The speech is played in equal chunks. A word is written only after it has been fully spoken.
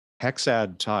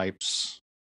hexad types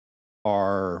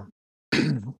are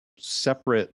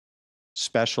separate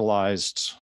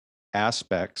specialized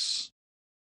aspects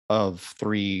of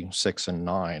 3, 6, and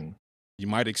 9. You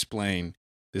might explain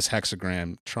this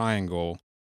hexagram triangle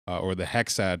or the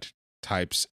hexad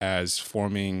types as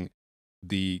forming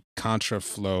the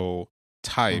contraflow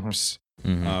types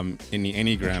in the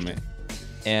Enneagram.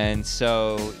 And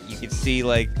so you can see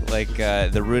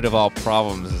the root of all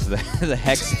problems is the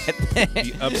hexad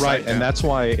thing. Right, and that's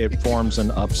why it forms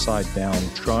an upside down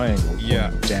triangle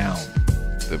going down.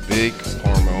 The Big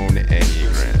Hormone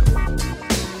Enneagram.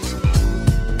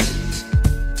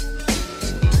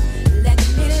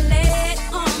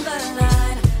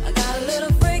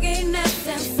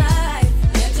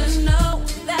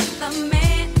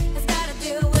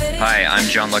 Hi, I'm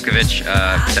John Lukovich,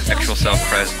 sexual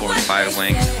self-pres, 4-5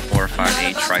 wing,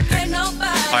 4-5-8 trifix.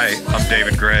 Hi, I'm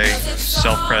David Gray,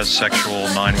 self-pres sexual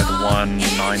 9-1,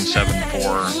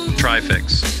 9-7-4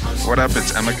 trifix. What up,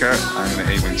 it's Emeka. I'm an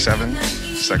 8 wing 7,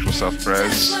 sexual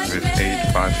self-pres with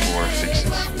 8-5-4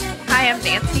 fixes. Hi, I'm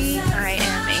Nancy. I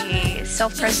am a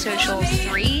self-pres social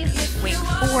 3, wing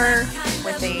 4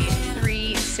 with a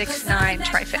 3-6-9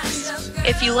 trifix.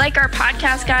 If you like our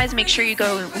podcast, guys, make sure you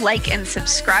go like and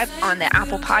subscribe on the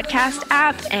Apple Podcast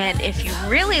app. And if you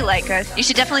really like us, you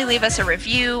should definitely leave us a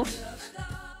review.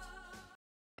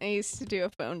 I used to do a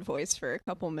phone voice for a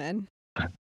couple men. I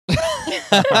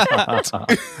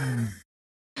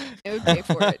would pay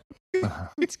for it.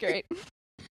 It's great. You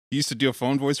used to do a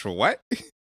phone voice for what?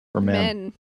 For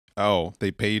men. Oh,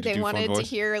 they paid to do phone voice? They wanted to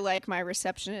hear like my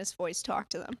receptionist voice talk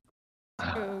to them.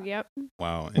 Oh, yep.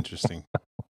 Wow, interesting.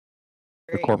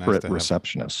 The corporate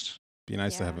receptionist. Be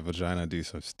nice to have a vagina do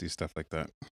stuff like that.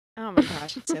 Oh my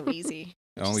gosh, it's so easy.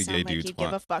 Only gay dudes you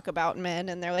give a fuck about men,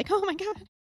 and they're like, "Oh my god,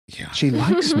 yeah, she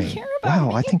likes me. Wow,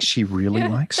 me. I think she really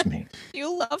likes me.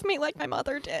 You love me like my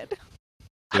mother did."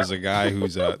 There's a guy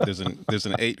who's there's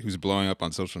an 8 who's blowing up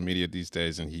on social media these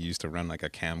days, and he used to run like a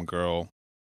cam girl.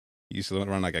 He used to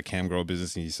run like a cam girl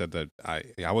business, and he said that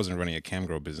I wasn't running a cam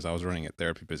girl business. I was running a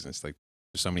therapy business. Like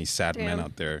there's so many sad men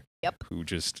out there who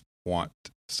just want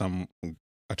some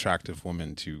attractive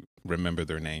woman to remember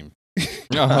their name.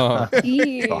 Oh,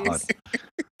 God.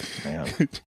 Man.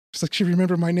 It's like, she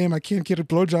remembered my name. I can't get a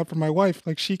blowjob from my wife.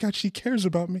 Like she cares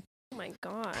about me. Oh my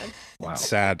god. Wow. It's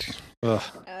sad.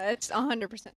 It's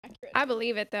 100% accurate. I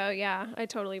believe it though. Yeah, I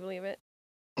totally believe it.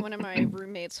 One of my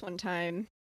roommates one time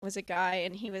was a guy,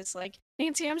 and he was like,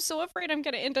 "Nancy, I'm so afraid I'm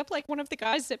gonna end up like one of the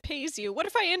guys that pays you. What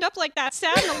if I end up like that,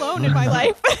 sad and alone in my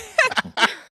life?"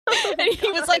 And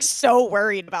he was like so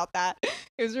worried about that.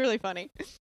 It was really funny.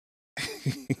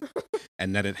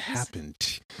 And then it happened.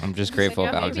 I'm just grateful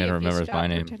if Alexander remembers my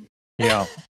name. Yeah.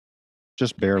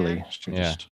 Just barely. She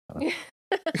just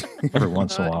every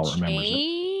once in a while remembers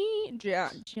it.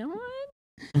 John?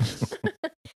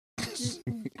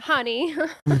 Honey.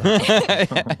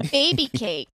 Baby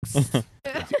cakes.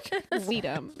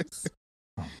 Weedums.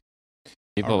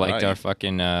 People liked our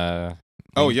fucking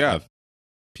oh yeah.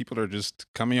 People are just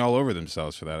coming all over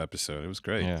themselves for that episode. It was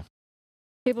great. Yeah.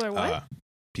 People are what?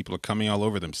 People are coming all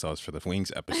over themselves for the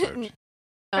Wings episode.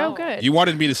 Oh, good. You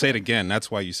wanted me to say it again. That's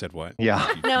why you said what? Yeah.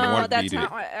 No, that's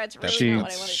not what, that's really not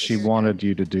what I wanted to She wanted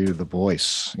you to do the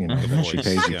voice, you know, that she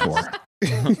pays you for.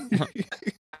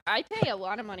 I pay a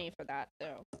lot of money for that,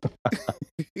 though.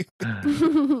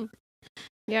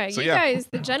 Yeah, So, you guys,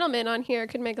 the gentlemen on here,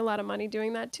 could make a lot of money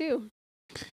doing that too.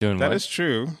 Doing That what? is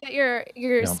true. Get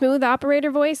your smooth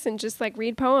operator voice and just like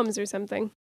read poems or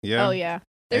something. Yeah. Oh, yeah.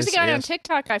 There's a guy on Yes.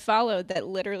 TikTok I followed that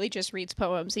literally just reads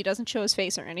poems. He doesn't show his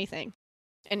face or anything.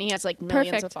 And he has like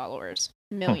millions of followers.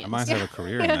 Millions. I might have a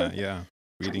career in that, yeah.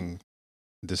 Reading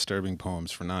disturbing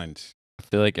poems for 9s. I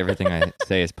feel like everything I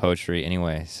say is poetry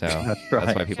anyway, so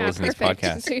that's why people listen to this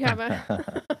podcast. So you have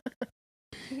a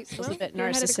He's a bit you're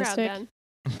ahead of the crowd narcissistic.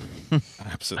 then.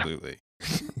 Absolutely.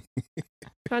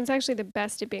 John's actually the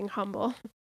best at being humble.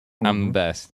 I'm the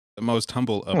best. The most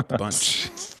humble of the bunch.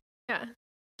 Yeah.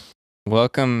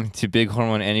 Welcome to Big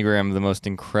Hormone Enneagram, the most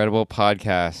incredible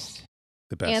podcast.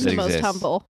 The best. And the most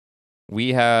humble.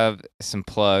 We have some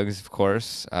plugs, of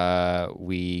course.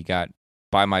 We got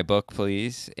Buy My Book,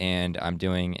 Please, and I'm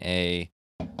doing a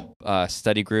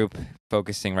study group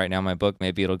focusing right now on my book.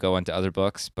 Maybe it'll go into other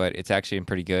books, but it's actually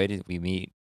pretty good. We meet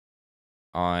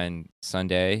on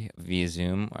Sunday via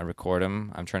Zoom. I record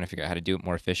them. I'm trying to figure out how to do it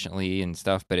more efficiently and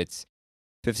stuff, but it's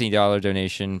 $15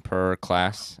 donation per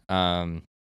class. And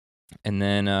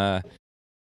then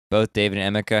both David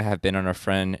and Emeka have been on our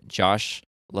friend Josh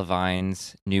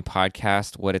Levine's new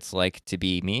podcast, What It's Like to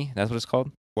Be Me. That's what it's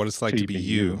called? What It's Like to Be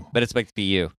You. But it's like to be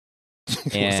you.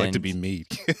 What It's Like to Be Me.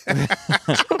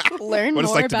 Learn What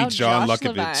it's more like to be about John Josh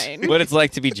Lukovich. Levine. What it's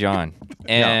like to be John.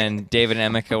 And David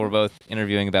and Emeka were both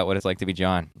interviewing about what it's like to be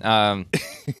John.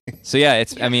 So yeah,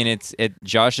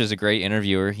 Josh is a great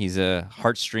interviewer. He's a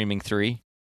heart-streaming 3.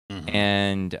 Mhm.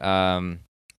 And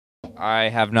I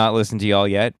have not listened to y'all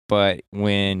yet, but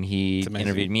when he It's amazing.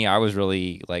 interviewed me, I was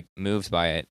really like moved by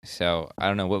it. So I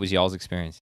don't know, what was y'all's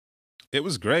experience? It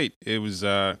was great. It was.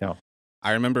 I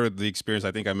remember the experience.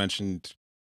 I think I mentioned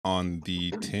on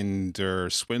the Tinder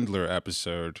Swindler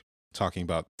episode, talking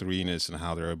about 3ness and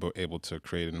how they're able to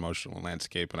create an emotional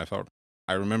landscape. And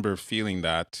I remember feeling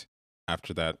that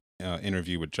after that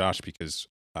interview with Josh, because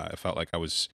I felt like I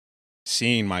was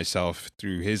seeing myself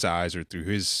through his eyes, or through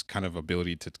his kind of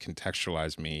ability to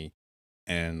contextualize me.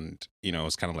 And, it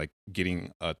was kind of like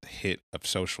getting a hit of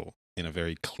Social in a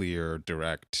very clear,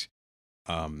 direct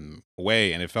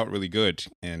way. And it felt really good.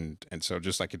 And so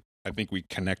just like, I think we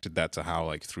connected that to how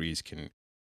like 3s can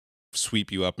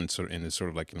sweep you up in this sort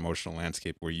of like an emotional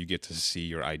landscape where you get to see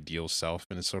your ideal self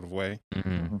in a sort of way.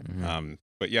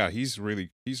 But yeah, he's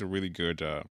good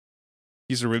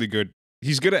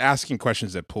at asking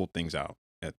questions that pull things out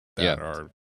that are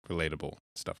relatable,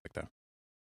 stuff like that.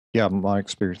 Yeah, my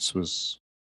experience was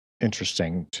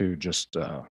interesting too. Just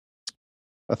a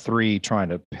 3 trying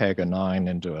to peg a 9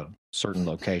 into a certain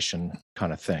location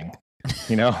kind of thing,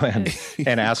 and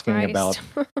asking about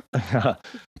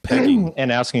Pegging.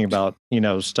 and asking about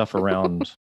stuff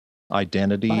around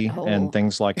identity and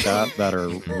things like that are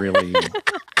really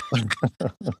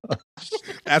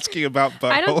asking about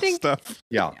butthole stuff.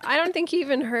 Yeah. I don't think he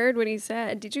even heard what he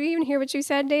said. Did you even hear what you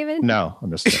said, David? No, I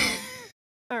missed it.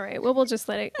 All right. Well, we'll just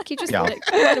let it. Yeah.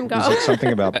 Let him go. Is it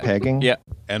something about pegging? Yeah.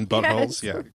 And buttholes?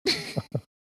 Yes. Yeah.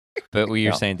 But what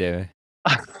you're saying, David?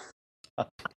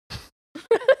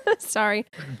 Sorry.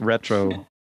 Retro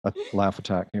laugh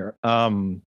attack here.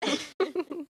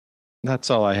 That's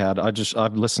all I had.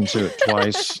 I've listened to it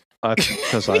twice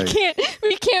because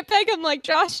we can't peg him like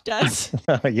Josh does.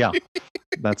 Yeah,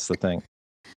 that's the thing.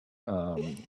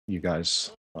 You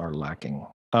guys are lacking.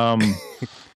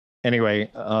 Anyway,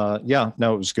 it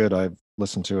was good. I've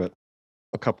listened to it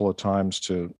a couple of times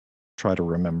to try to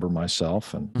remember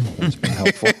myself, and it's been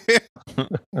helpful.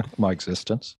 My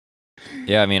existence.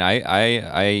 Yeah, I mean,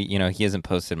 I he hasn't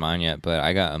posted mine yet, but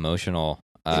I got emotional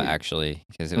actually,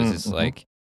 because it was just like,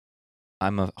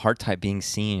 I'm a heart type being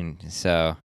seen.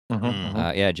 So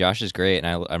yeah, Josh is great,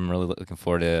 and I'm really looking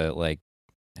forward to like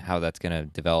how that's gonna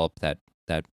develop, that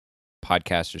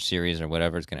podcast or series or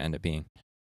whatever it's gonna end up being.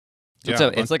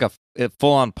 It's like a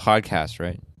full on podcast,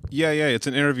 right? Yeah, it's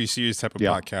an interview series type of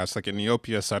podcast. Like in the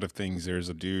OPS side of things, there's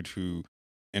a dude who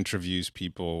interviews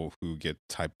people who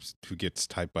gets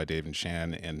typed by Dave and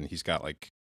Shan, and he's got like,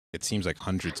 it seems like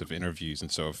hundreds of interviews.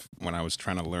 And so when I was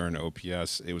trying to learn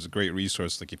OPS, it was a great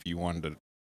resource. Like if you wanted to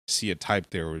see it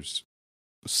typed, there was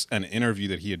an interview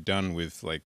that he had done with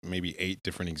like maybe 8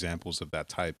 different examples of that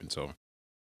type. And so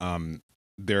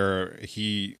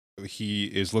he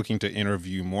is looking to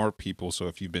interview more people. So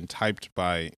if you've been typed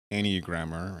by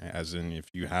Enneagrammer, as in if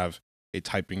you have a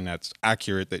typing that's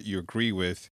accurate that you agree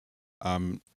with,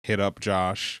 hit up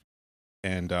Josh,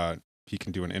 and he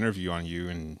can do an interview on you,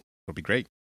 and it'll be great.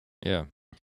 Yeah.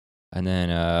 And then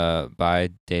buy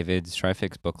David's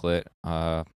TriFix booklet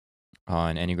on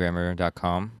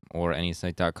Enneagrammer.com or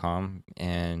Anysight.com.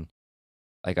 And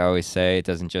like I always say, it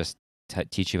doesn't just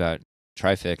teach you about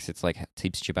TriFix. It's like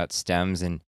teaches you about stems,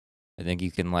 and I think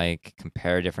you can like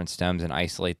compare different stems and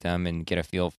isolate them and get a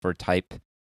feel for type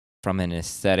from an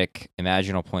aesthetic,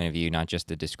 imaginal point of view, not just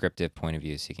a descriptive point of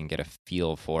view. So you can get a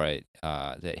feel for it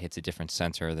that hits a different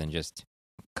sensor than just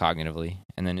cognitively.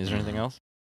 And then is there anything else?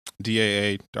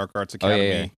 DAA, Dark Arts Academy.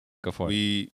 Yeah. Go for it.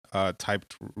 We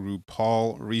typed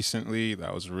RuPaul recently.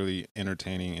 That was really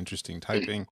entertaining, interesting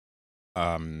typing.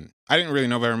 I didn't really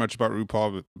know very much about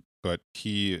RuPaul, but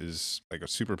he is like a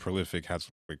super prolific, has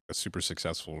like a super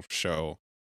successful show.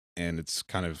 And it's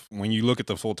kind of, when you look at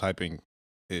the full typing,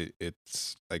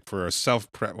 it's like for a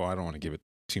self-press, well, I don't want to give it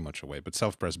too much away, but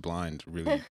self-press blind,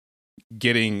 really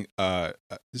getting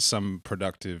some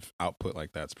productive output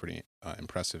like that's pretty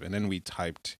impressive. And then we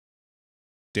typed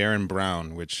Darren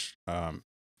Brown, which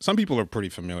some people are pretty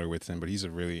familiar with him, but he's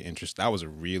that was a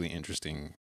really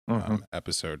interesting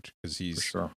episode, because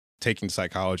he's taking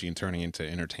psychology and turning into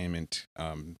entertainment,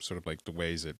 sort of like the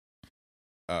ways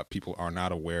that people are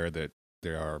not aware that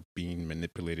they are being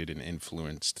manipulated and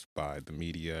influenced by the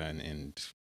media and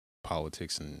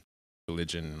politics and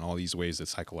religion, and all these ways that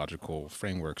psychological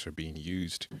frameworks are being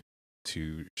used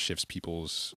to shift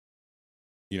people's,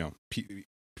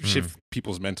 shift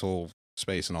people's mental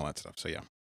space and all that stuff. So yeah.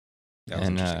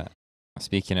 And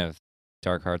speaking of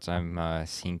Dark Hearts. I'm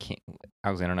seeing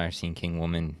Alexander and I are seeing King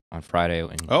Woman on Friday.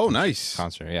 Oh, nice.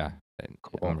 Concert, yeah.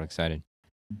 Cool. I'm excited.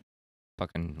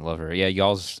 Fucking love her. Yeah,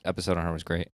 y'all's episode on her was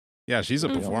great. Yeah, she's a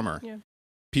Mhm. performer. Yeah.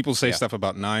 People say Yeah. stuff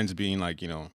about Nines being like,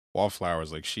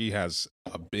 wallflowers. Like she has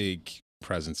a big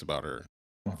presence about her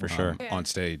For sure. Yeah. on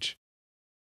stage.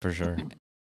 For sure.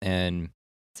 And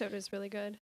So it was really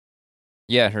good.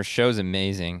 yeah, her show's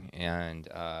amazing, and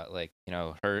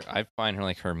I find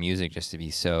her music just to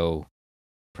be so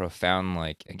profound.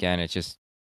 Like again, it just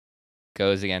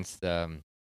goes against the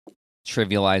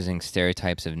trivializing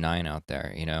stereotypes of Nine out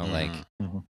there. Like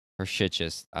Mhm. her shit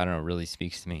just really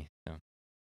speaks to me. So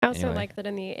I also Anyway. like that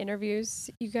in the interviews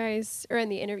you guys, or in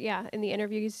the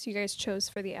interviews you guys chose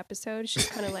for the episode, she's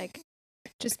kind of like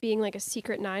just being like a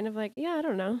secret Nine of like, yeah, I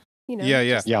don't know, Yeah,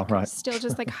 just, Yeah, like, right. still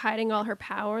just like hiding all her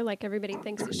power. Like everybody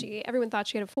thinks that everyone thought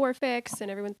she had a 4 fix, and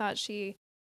everyone thought she,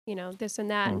 this and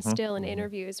that, and Mhm, still in mhm.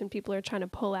 interviews when people are trying to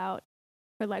pull out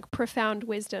her like profound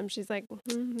wisdom, she's like,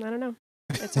 I don't know.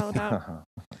 It's all about.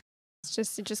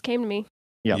 It just came to me.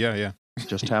 Yeah. Yeah.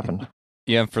 Just happened.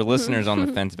 yeah, for listeners on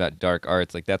the fence about dark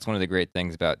arts, like that's one of the great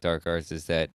things about dark arts is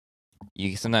that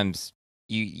you sometimes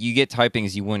you get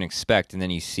typings you wouldn't expect, and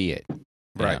then you see it.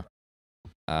 you Right.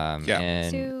 know? Yeah.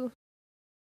 And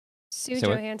Sue So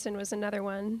what? Johansson was another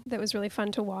one that was really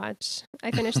fun to watch.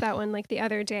 I finished that one like the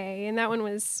other day, and that one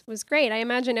was great. I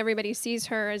imagine everybody sees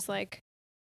her as like,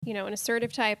 an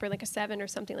assertive type or like a 7 or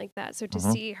something like that. So to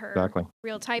Mhm, see her Exactly.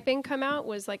 real typing come out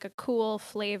was like a cool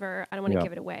flavor. I don't want to Yeah.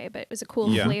 give it away, but it was a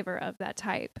cool Yeah. flavor of that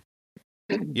type.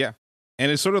 Yeah.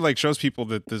 And it sort of like shows people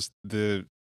that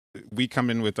we come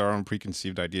in with our own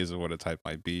preconceived ideas of what a type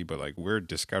might be, but like we're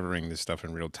discovering this stuff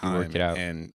in real time. work it out.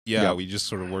 And Yeah. we just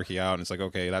sort of work it out, and it's like,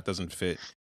 okay, that doesn't fit.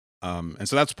 And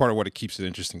so that's part of what it keeps it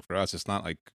interesting for us. It's not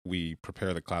like we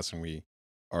prepare the class and we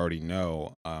already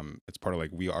know. It's part of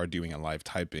like we are doing a live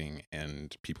typing,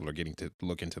 and people are getting to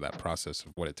look into that process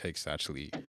of what it takes to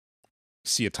actually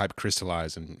see a type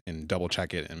crystallize and double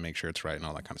check it and make sure it's right and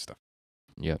all that kind of stuff.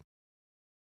 Yep.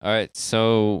 All right.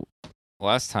 So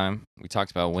last time we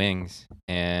talked about wings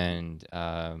and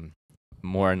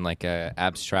more in like a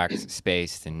abstract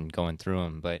space than going through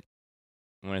them. But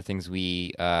one of the things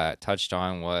we touched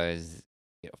on was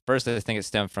first, I think it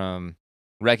stemmed from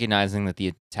recognizing that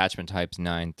the attachment types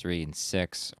 9, 3, and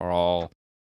 6 are all,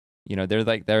 they're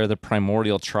the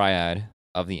primordial triad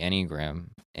of the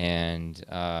Enneagram, and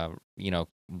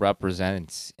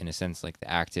represents in a sense like the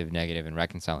active, negative, and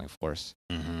reconciling force.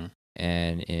 Mm-hmm.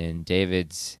 And in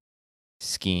David's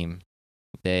scheme,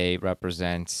 they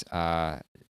represent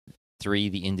 3,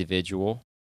 the individual,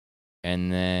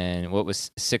 and then what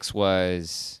was 6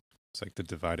 was It's like the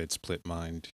divided, split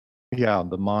mind. Yeah,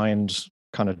 the mind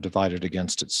kind of divided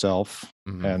against itself,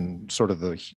 and sort of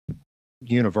the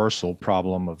universal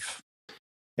problem of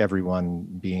everyone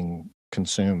being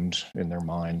consumed in their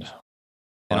mind. And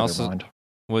by their also mind.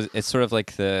 it's sort of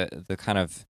like the kind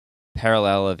of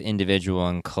parallel of individual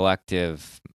and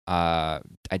collective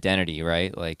identity,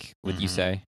 right? Like would you Mhm.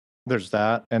 say? There's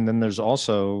that, and then there's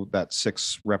also that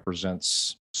 6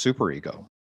 represents superego,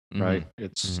 right?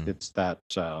 It's Mhm. it's that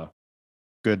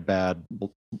good, bad,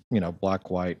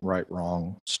 black, white, right,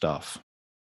 wrong stuff.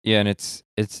 Yeah, and it's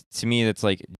to me it's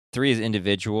like 3 is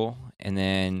individual, and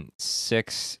then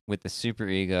 6 with the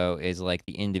superego is like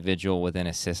the individual within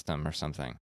a system or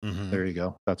something. Mm-hmm. There you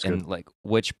go. That's And good. like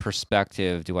which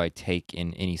perspective do I take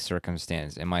in any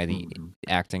circumstance? Am I the Mhm.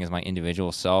 acting as my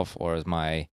individual self, or as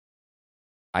my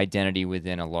identity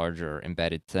within a larger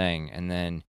embedded thing? And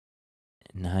then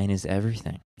 9 is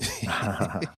everything.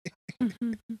 The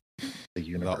The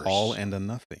universe. all and a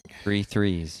nothing. 3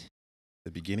 3s.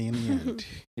 The beginning and the end.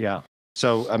 Yeah.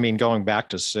 So, I mean, going back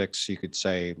to 6, you could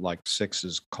say like 6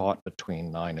 is caught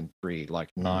between 9 and 3. Like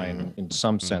 9, in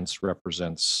some sense,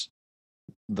 represents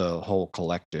the whole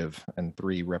collective, and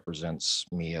 3 represents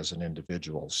me as an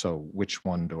individual. So, which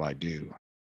one do I do?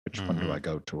 Which one do I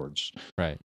go towards?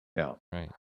 Right. Yeah. Right.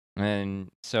 And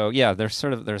so yeah, there's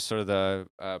sort of the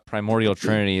primordial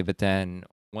trinity, but then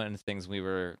one of the things we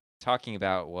were talking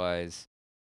about was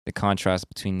the contrast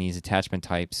between these attachment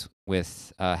types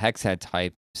with hexad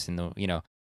types, and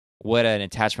what an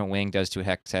attachment wing does to a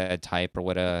hexad type,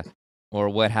 or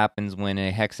what happens when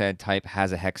a hexad type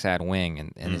has a hexad wing,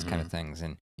 and these kind of things.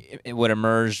 And what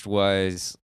emerged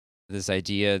was this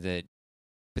idea that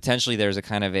potentially there's a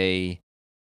kind of an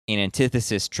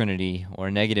antithesis trinity or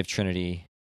a negative trinity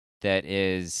that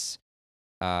is,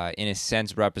 in a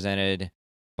sense, represented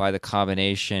by the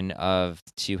combination of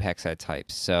 2 hexad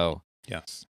types. So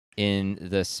Yes. in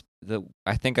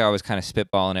I think I was kind of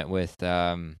spitballing it with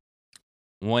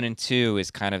 1 and 2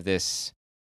 is kind of this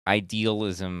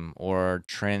idealism or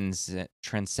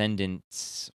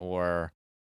transcendence or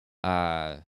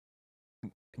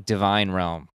divine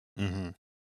realm. Mm-hmm.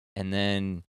 And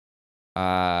then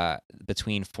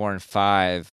between 4 and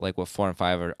 5, like what 4 and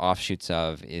 5 are offshoots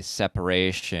of, is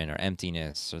separation or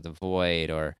emptiness or the void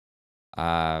or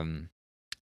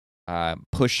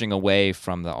pushing away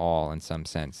from the all in some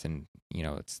sense. And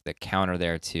it's the counter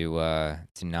there to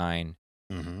 9.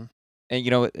 Mm-hmm.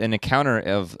 And an counter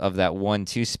of that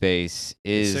 1-2 space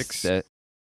is 6.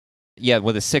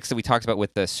 the 6 that we talked about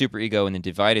with the superego and the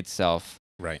divided self.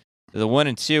 Right. The 1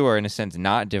 and 2 are in a sense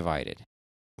not divided.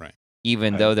 Right.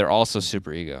 Even though they're also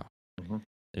superego. Mm-hmm.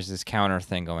 There's this counter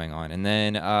thing going on. And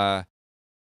then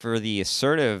for the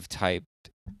assertive type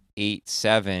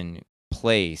 8-7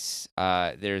 place,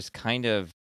 there's kind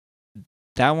of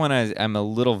that one I'm a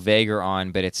little vaguer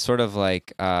on, but it's sort of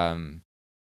like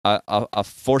a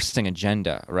forcing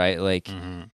agenda, right? Like,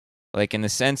 Mm-hmm. like in the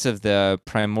sense of the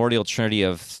primordial trinity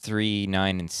of 3,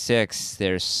 9, and 6,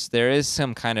 there is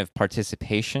some kind of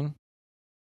participation,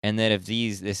 and that if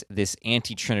this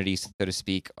anti-trinity, so to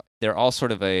speak, they're all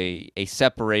sort of a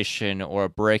separation or a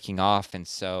breaking off, and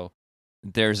so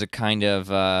there's a kind of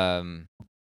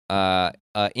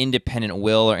independent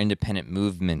will or independent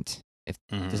movement.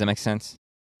 Does that make sense?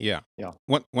 Yeah. Yeah.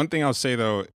 One thing I'll say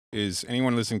though is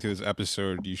anyone listening to this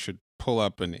episode, you should pull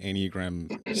up an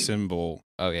Enneagram symbol.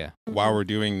 Oh yeah. While we're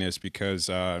doing this, because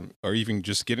or even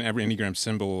just get every Enneagram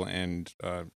symbol and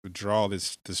draw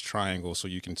this triangle so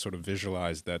you can sort of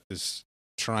visualize that this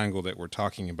triangle that we're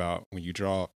talking about, when you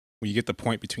get the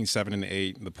point between 7 and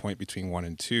 8, and the point between 1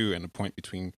 and 2, and the point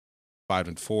between 5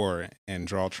 and 4, and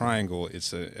draw a triangle,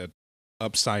 it's a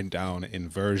upside down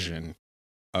inversion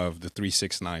of the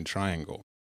 3-6-9 triangle.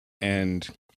 And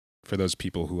for those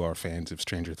people who are fans of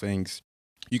Stranger Things,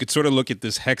 you could sort of look at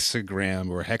this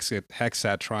hexagram or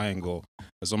hexat triangle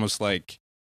as almost like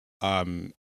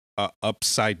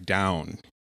upside down,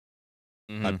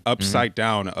 an upside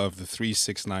down of the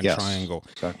 3-6-9 triangle.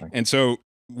 Exactly. And so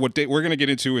we're going to get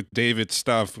into with David's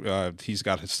stuff. He's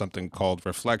got something called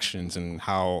reflections, and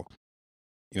how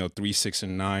 3, 6,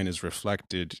 and 9 is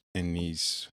reflected in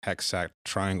these hexat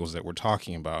triangles that we're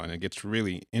talking about, and it gets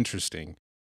really interesting.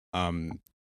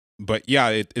 But yeah,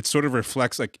 it sort of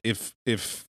reflects like if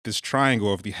this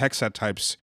triangle of the hexat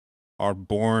types are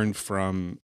born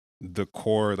from the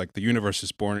core, like the universe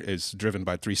is driven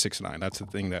by 3, 6, 9. That's the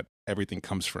thing that everything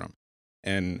comes from.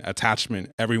 And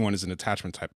attachment, everyone is an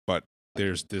attachment type, but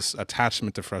there's this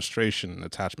attachment to frustration,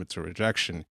 attachment to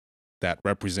rejection, that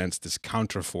represents this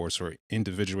counterforce or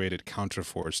individuated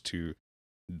counterforce to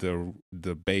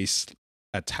the base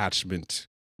attachment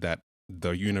that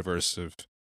the universe of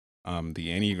the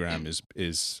Enneagram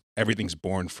is everything's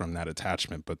born from that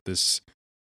attachment, but this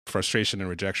frustration and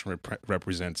rejection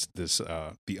represents this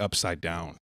the upside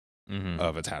down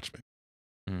of attachment.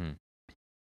 Mm-hmm.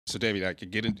 So David, I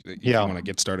could get into if you want to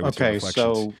get started with your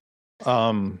reflections.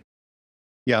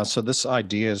 So this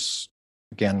idea is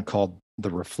again called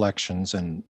the reflections,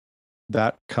 and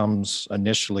that comes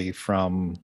initially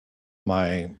from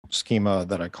my schema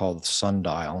that I call the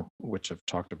sundial, which I've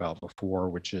talked about before,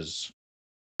 which is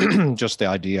just the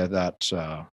idea that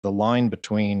the line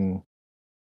between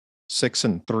 6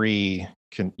 and 3,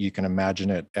 you can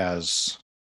imagine it as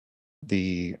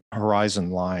the horizon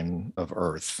line of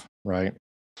Earth, right?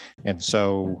 And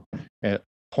so at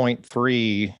point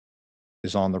 3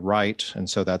 is on the right, and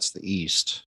so that's the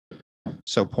east.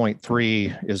 So point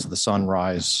 3 is the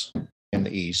sunrise in the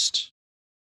east.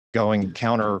 Going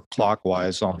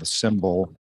counterclockwise on the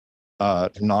symbol,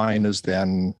 9 is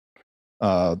then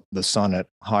the sun at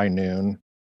high noon,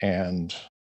 and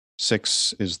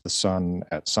 6 is the sun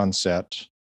at sunset.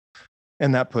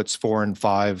 And that puts 4 and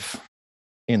 5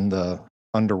 in the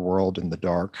underworld in the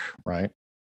dark, right?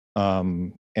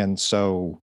 And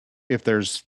so if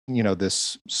there's,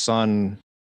 this sun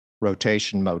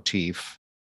rotation motif,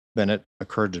 then it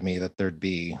occurred to me that there'd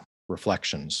be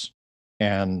reflections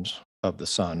and of the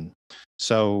sun.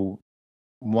 So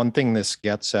one thing this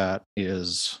gets at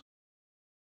is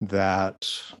that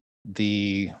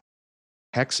the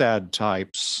hexad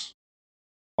types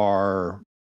are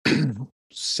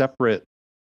separate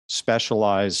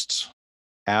specialized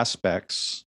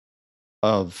aspects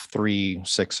of 3,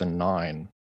 6, and 9.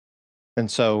 And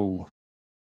so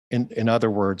in other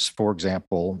words, for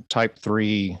example, type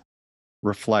 3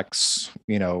 reflects,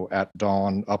 at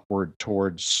dawn upward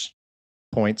towards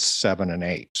points 7 and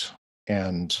 8.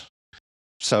 And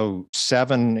so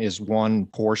 7 is one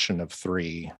portion of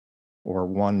 3, or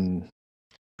one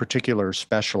particular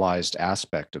specialized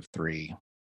aspect of 3,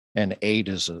 and 8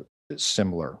 is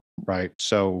similar, right?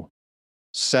 So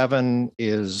 7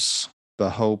 is the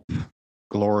hope,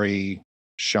 glory,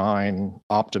 shine,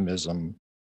 optimism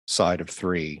side of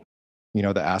 3.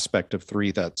 The aspect of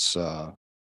 3 that's a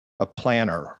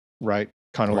planner, right?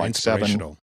 Kind of Or like 7.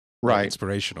 inspirational. Right.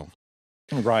 Inspirational.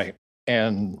 Right.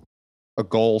 And a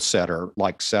goal setter,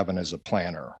 like 7 is a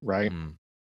planner, right?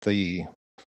 The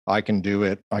I can do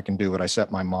it. I can do what I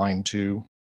set my mind to.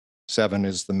 7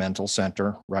 is the mental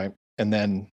center, right? And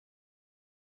then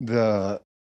the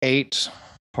 8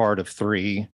 part of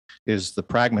 3 is the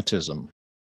pragmatism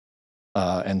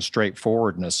and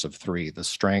straightforwardness of 3, the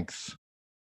strength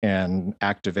and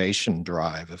activation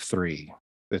drive of 3.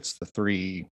 It's the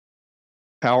 3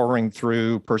 powering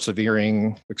through,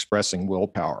 persevering, expressing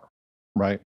willpower,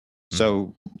 right?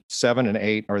 So 7 and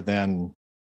 8 are then,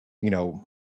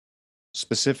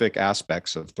 specific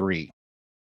aspects of 3.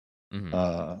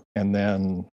 And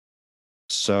then,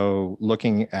 so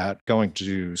looking at going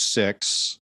to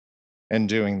 6 and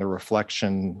doing the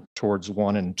reflection towards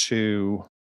 1 and 2.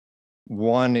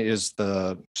 1 is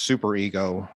the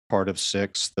superego part of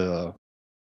 6, the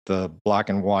black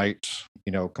and white,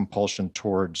 compulsion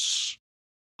towards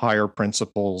higher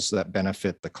principles that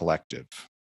benefit the collective.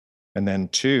 And then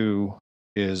 2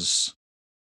 is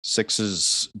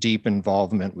 6's deep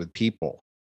involvement with people,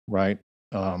 right?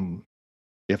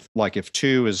 If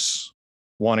 2 is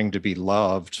wanting to be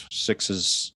loved, 6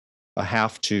 is a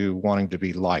have to wanting to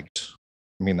be liked.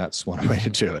 I mean, that's one way to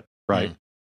do it, right?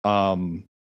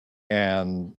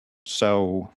 And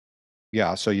so,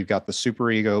 so you've got the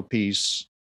superego piece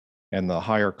and the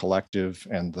higher collective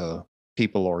and the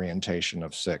people orientation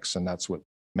of 6, and that's what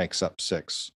makes up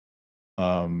 6.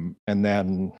 And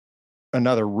then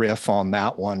another riff on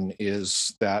that one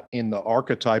is that in the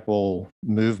archetypal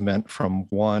movement from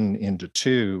 1 into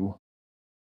 2,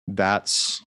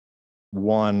 that's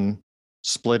 1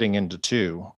 splitting into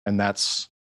 2, and that's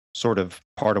sort of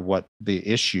part of what the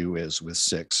issue is with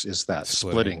 6, is that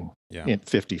splitting in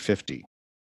 50-50.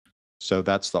 So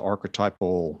that's the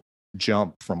archetypal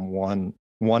jump from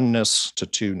oneness to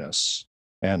 2ness,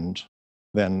 and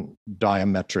then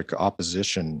diametric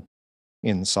opposition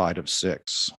inside of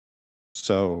 6.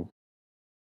 So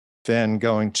then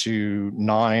going to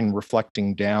 9,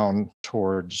 reflecting down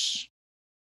towards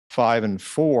 5 and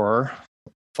 4.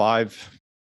 5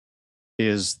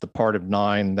 is the part of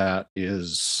 9 that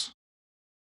is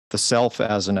the self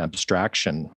as an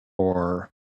abstraction or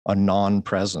a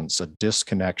non-presence, a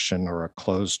disconnection or a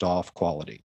closed off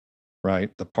quality,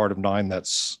 right? The part of 9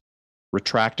 that's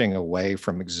retracting away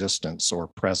from existence or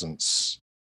presence,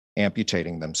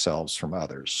 amputating themselves from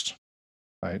others,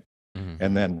 right?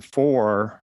 And then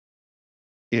 4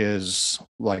 is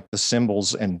like the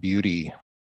symbols and beauty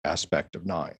aspect of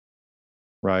 9,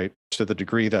 right? To the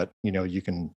degree that, you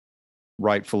can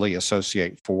rightfully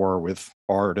associate 4 with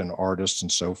art and artists and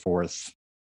so forth.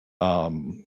 Or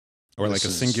like a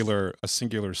singular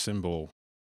symbol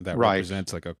that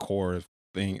represents like a core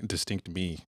thing, distinct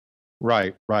me.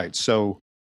 Right. So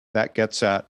that gets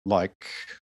at like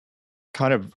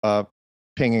kind of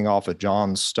pinging off of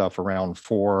John's stuff around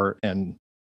 4 and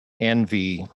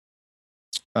envy.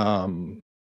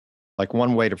 Like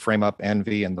one way to frame up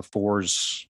envy and the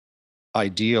 4's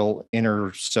ideal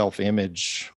inner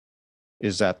self-image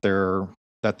is that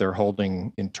they're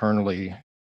holding internally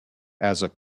as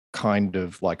a kind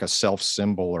of like a self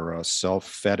symbol or a self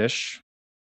fetish.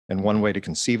 And one way to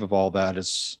conceive of all that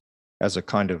is as a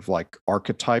kind of like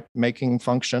archetype making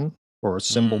function or a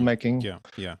symbol making,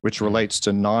 which relates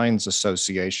to 9's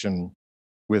association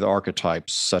with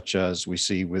archetypes, such as we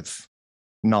see with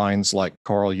 9s like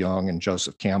Carl Jung and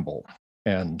Joseph Campbell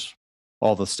and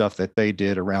all the stuff that they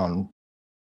did around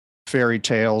fairy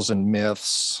tales and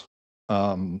myths,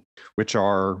 which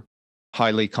are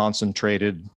highly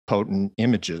concentrated, potent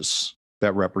images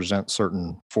that represent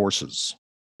certain forces.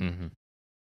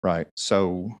 Right.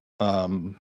 So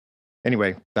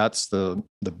anyway, that's the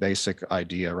basic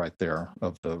idea right there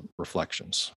of the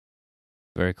reflections.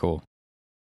 Very cool.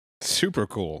 Super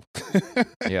cool.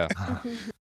 Yeah.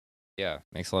 Yeah,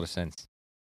 makes a lot of sense.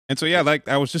 And so, like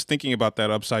I was just thinking about that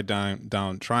upside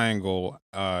down triangle.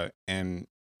 And,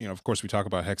 of course, we talk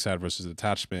about hexad versus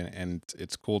attachment. And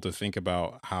it's cool to think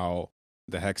about how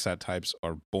the hexad types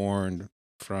are born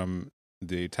from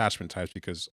the attachment types,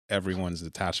 because everyone's the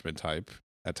attachment type,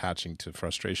 attaching to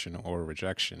frustration or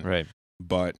rejection. Right.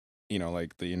 But,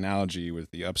 like the analogy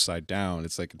with the upside down,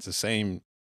 it's like it's the same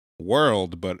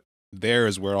world, but there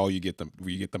is where you get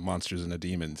the monsters and the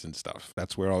demons and stuff.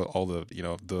 That's where all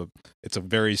the it's a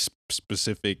very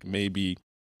specific, maybe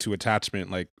to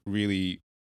attachment, like really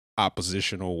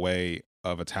oppositional way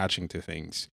of attaching to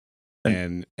things.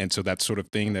 And so that sort of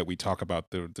thing that we talk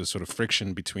about, the sort of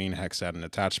friction between hexad and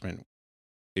attachment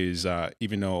is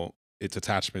even though it's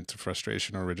attachment to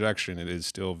frustration or rejection, it is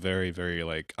still very, very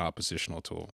like oppositional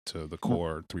to the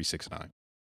core 369.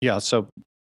 Yeah, so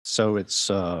it's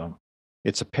a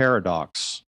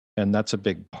paradox, and that's a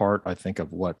big part, I think,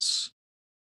 of what's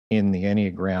in the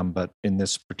Enneagram. But in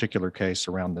this particular case,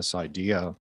 around this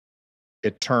idea,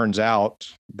 it turns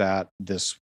out that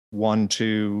this 1,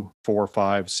 2, 4,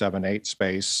 5, 7, 8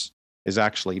 space is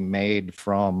actually made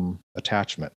from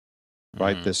attachment,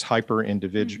 right? Mhm.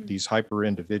 These hyper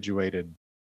individuated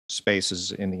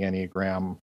spaces in the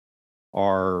Enneagram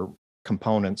are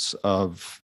components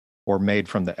of, or made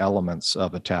from the elements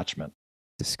of attachment.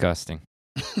 Disgusting.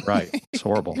 Right. It's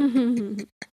horrible. We're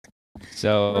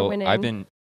So winning. I've been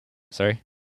sorry.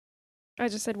 I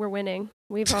just said we're winning.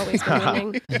 We've always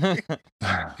been winning.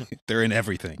 They're in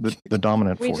everything. The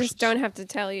dominant We forces. just don't have to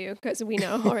tell you because we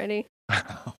know already.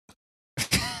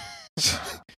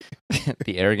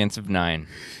 The arrogance of 9.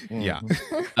 Yeah.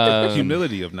 Um,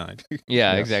 Humility of 9.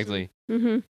 Yeah, Yes. exactly.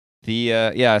 Mm-hmm.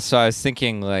 So I was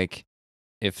thinking like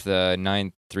if the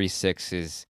 936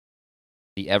 is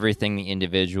the everything, the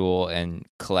individual and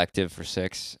collective for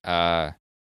 6,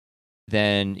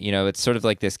 then it's sort of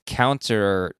like this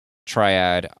counter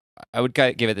triad. I would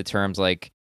give it the terms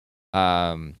like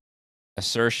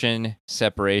assertion,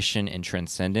 separation, and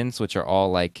transcendence, which are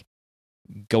all like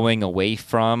going away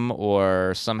from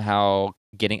or somehow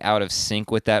getting out of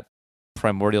sync with that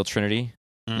primordial trinity,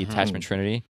 the attachment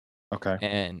trinity. Okay.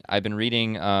 And I've been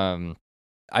reading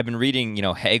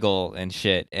Hegel and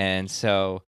shit, and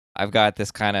so I've got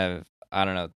this kind of, I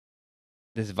don't know,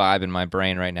 this vibe in my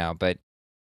brain right now, but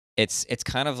it's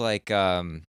kind of like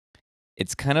the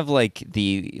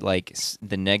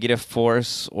negative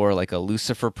force or like a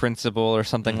Lucifer principle or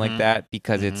something like that,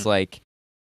 because it's like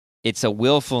it's a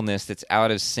willfulness that's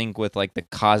out of sync with like the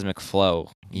cosmic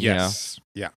flow, you know?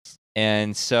 Yes.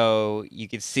 And so you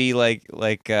could see like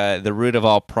the root of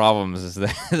all problems is the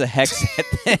hexad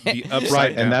thing. The upside Right.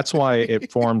 down. And that's why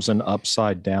it forms an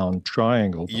upside down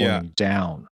triangle pointing Yeah.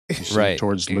 down. You see, Right.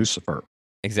 towards Lucifer.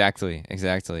 Exactly.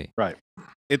 Right.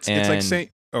 It's like And- saying,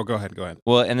 oh, go ahead.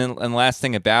 Well, and then the last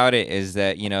thing about it is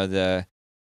that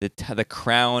the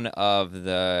crown of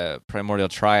the primordial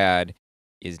triad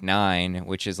is 9,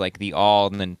 which is like the all,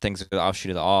 and then things are the offshoot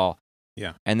of the all.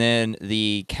 Yeah. And then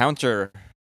the counter,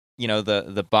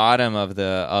 the bottom of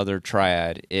the other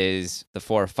triad is the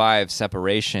 4 or 5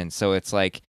 separation. So it's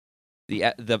like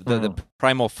the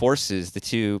primal forces, the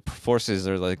two forces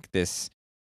are like this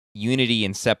unity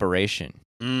and separation.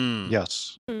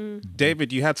 Yes.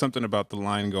 David, you had something about the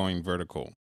line going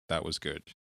vertical. That was good.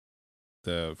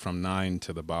 From 9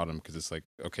 to the bottom, because it's like,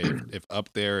 okay, if up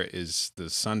there is the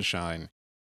sunshine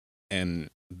and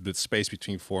the space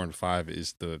between 4 and 5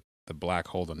 is the black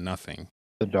hole, the nothing.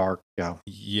 The dark. Yeah.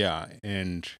 Yeah,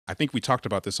 and I think we talked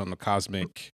about this on the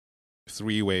Cosmic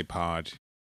 3-Way pod,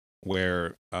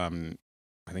 where I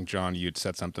think, John, you had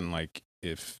said something like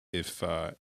if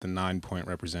the 9 point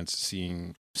represents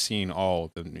seeing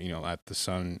all, then at the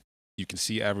sun you can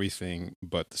see everything,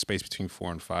 but the space between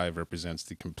 4 and 5 represents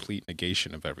the complete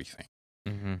negation of everything.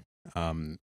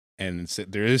 Mm-hmm. And so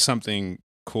there is something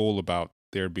cool about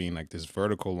there being like this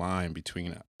vertical line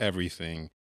between everything,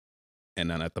 and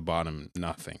then at the bottom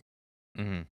nothing.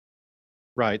 Mm-hmm.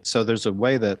 Right. So there's a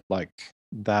way that like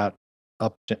that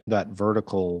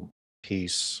vertical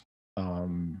piece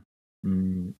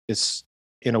is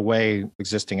in a way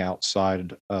existing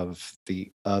outside of the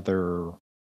other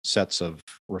sets of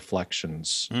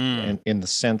reflections, and in the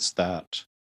sense that,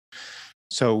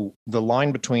 so the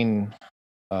line between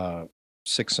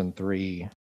 6 and 3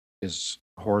 is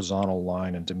a horizontal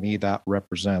line, and to me that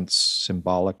represents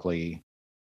symbolically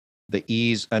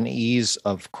an ease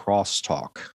of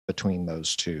crosstalk between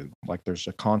those two. Like there's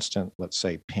a constant, let's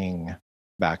say, ping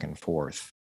back and forth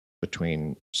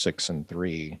between 6 and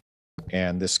 3,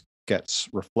 and this gets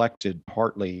reflected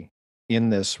partly in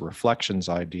this reflections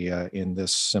idea in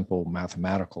this simple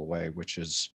mathematical way, which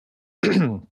is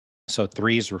so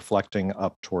 3 is reflecting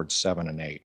up towards 7 and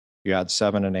 8. You add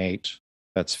 7 and 8,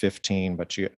 that's 15,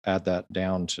 but you add that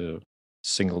down to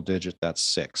single digit, that's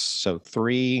 6. So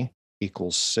 3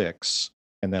 equals 6.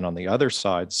 And then on the other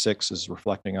side, 6 is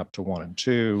reflecting up to 1 and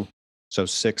 2. So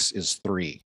 6 is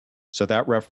 3. So that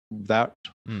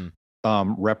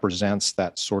represents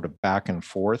that sort of back and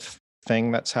forth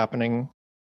thing that's happening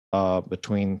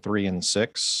between 3 and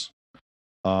 6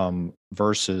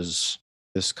 versus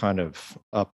this kind of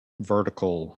up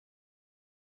vertical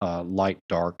light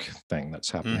dark thing that's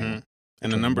happening.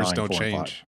 And the between numbers 9, don't 4, and 5.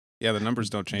 change. Yeah, the numbers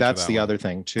don't change. That's for the that other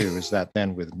thing too, is that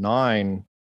then with 9,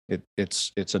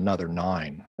 it's another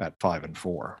 9 at 5 and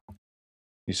 4.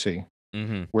 You see,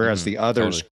 Mm-hmm. whereas the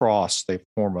others Totally. cross, they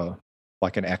form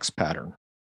like an X pattern.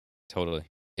 Totally.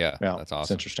 Yeah. Yeah, That's it's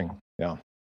awesome. interesting. Yeah.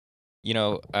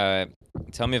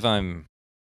 Tell me if I'm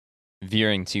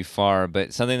veering too far,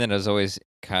 but something that has always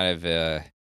kind of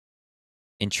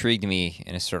intrigued me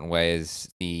in a certain way is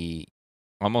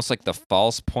almost like the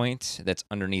false point that's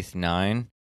underneath 9.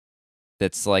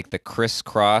 That's like the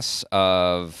crisscross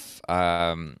of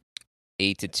 8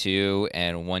 to 2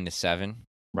 and 1 to 7.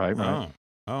 Right.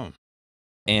 Oh.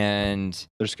 And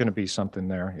there's going to be something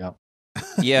there. Yeah.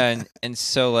 Yeah, and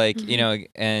so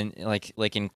and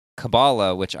like in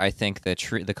Kabbalah, which I think the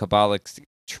Kabbalic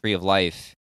tree of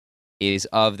life is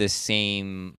of the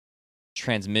same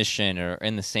transmission or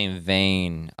in the same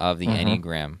vein of the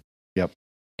Enneagram. Yep.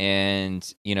 And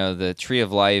the tree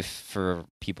of life, for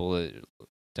people that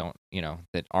don't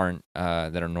that aren't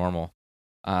that are normal,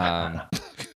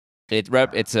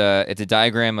 it's a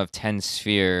diagram of 10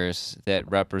 spheres that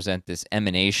represent this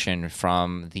emanation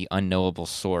from the unknowable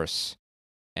source.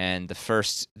 And the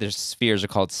spheres are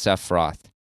called Sephiroth,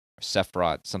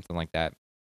 something like that.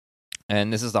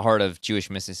 And this is the heart of Jewish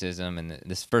mysticism. And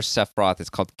this first Sephiroth is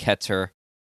called Keter,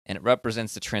 and it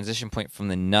represents the transition point from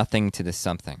the nothing to the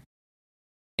something.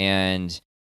 And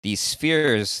these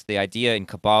spheres, the idea in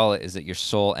Kabbalah is that your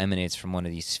soul emanates from one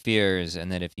of these spheres,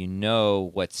 and that if you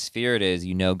know what sphere it is,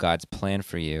 you know God's plan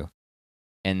for you.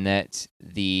 And that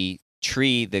the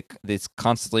tree, this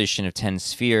constellation of 10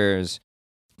 spheres,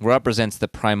 represents the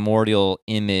primordial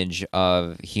image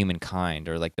of humankind,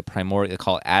 or like the primordial, they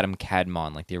call it Adam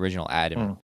Kadmon, like the original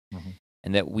Adam.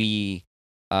 And that we're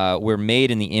made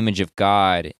in the image of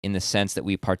God, in the sense that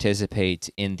we participate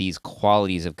in these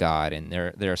qualities of God, and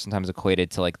they're sometimes equated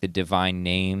to like the divine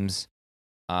names,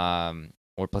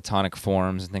 or Platonic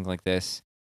forms and things like this.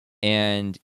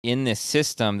 And in this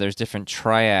system, there's different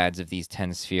triads of these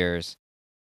 10 spheres,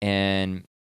 and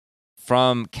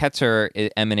from Keter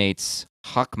it emanates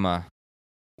Hakma,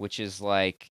 which is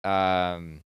like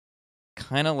kind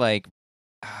of like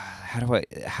how do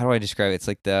I describe it? It's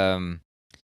like the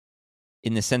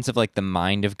in the sense of like the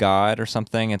mind of God or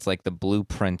something. It's like the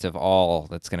blueprint of all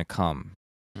that's going to come.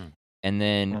 And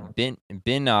then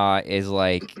Binah is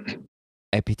like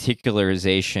a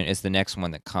particularization. Is the next one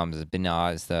that comes.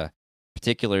 Binah is the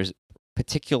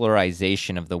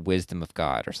particularization of the wisdom of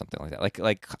God, or something like that.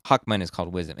 Like Hakman is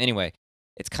called wisdom. Anyway,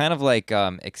 it's kind of like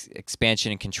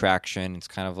expansion and contraction. It's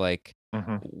kind of like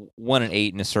 1 and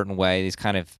 8 in a certain way. These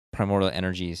kind of primordial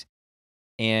energies,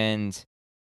 and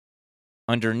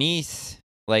underneath,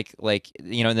 then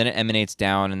it emanates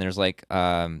down, and there's like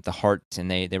the heart, and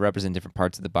they represent different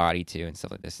parts of the body too, and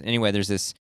stuff like this. Anyway, there's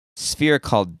this sphere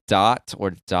called Dot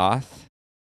or Doth,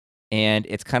 and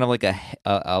it's kind of like an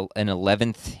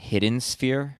 11th hidden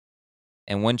sphere.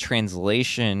 And one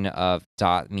translation of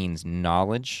Dot means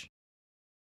knowledge,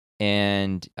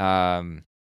 and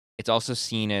it's also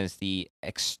seen as the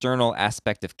external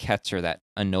aspect of Keter, that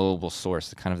unknowable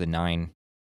source, kind of the 9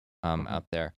 out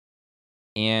there.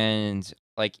 And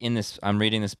like in this, I'm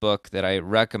reading this book that I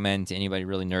recommend to anybody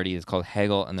really nerdy. It's called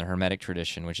Hegel and the Hermetic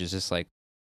Tradition, which is just like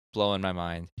blowing my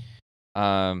mind.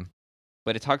 But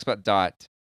it talks about Dot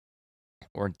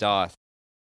or Doth,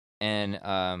 and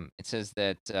it says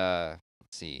that let's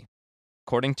see.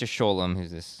 According to Sholem,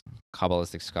 who's this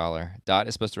Kabbalistic scholar, Dot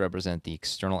is supposed to represent the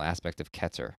external aspect of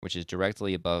Keter, which is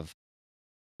directly above,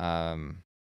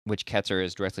 Keter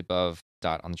is directly above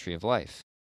Dot on the tree of life.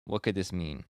 What could this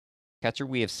mean? Keter,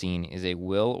 we have seen, is a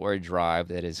will or a drive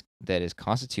that is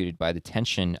constituted by the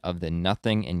tension of the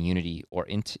nothing and unity, or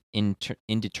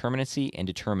indeterminacy and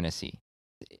determinacy.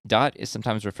 Dot is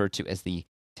sometimes referred to as the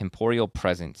temporal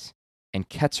present, and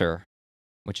Keter,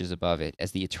 which is above it,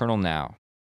 as the eternal now.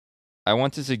 I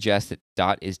want to suggest that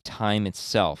Dot is time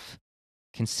itself,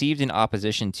 conceived in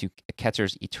opposition to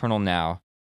Keter's eternal now,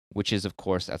 which is, of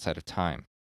course, outside of time.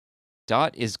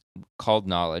 Dot is called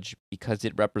knowledge because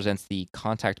it represents the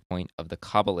contact point of the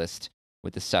Kabbalist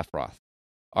with the Sephiroth.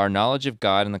 Our knowledge of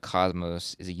God and the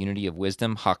cosmos is a unity of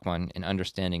wisdom, Hakman, and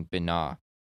understanding, Binah.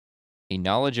 A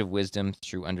knowledge of wisdom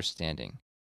through understanding.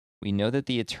 We know that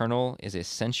the eternal is a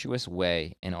sensuous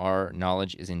way, and our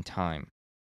knowledge is in time.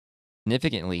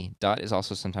 Significantly, Dot is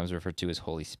also sometimes referred to as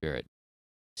Holy Spirit.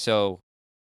 So,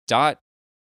 Dot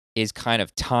is kind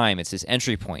of time. It's this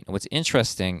entry point. And what's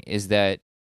interesting is that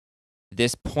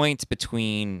this point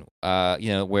between,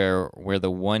 where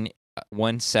the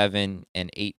 1, 7, and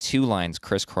 8, 2 lines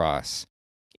crisscross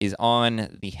is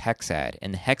on the hexad.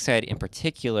 And the hexad in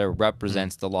particular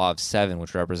represents the law of 7,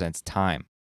 which represents time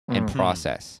and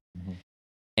process.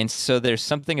 And so there's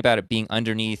something about it being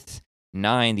underneath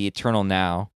 9, the eternal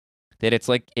now, that it's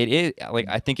like it is like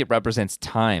I think it represents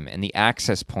time and the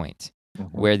access point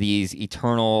where these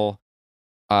eternal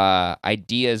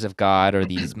ideas of God or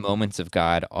these moments of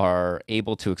God are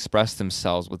able to express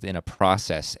themselves within a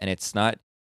process. And it's not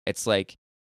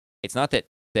that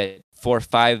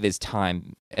 4-5 is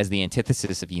time as the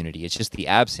antithesis of unity. It's just the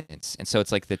absence. And so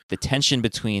it's like the tension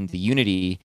between the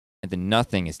unity and the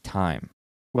nothing is time.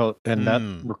 Well, and that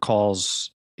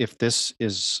recalls, if this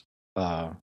is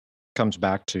comes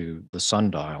back to the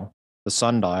sundial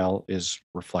is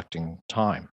reflecting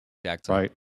time, Exactly.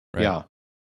 right? Yeah.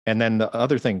 And then the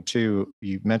other thing too,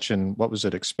 you mentioned, what was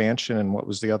it, expansion, and what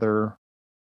was the other,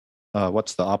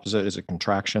 what's the opposite? Is it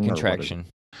contraction? Contraction.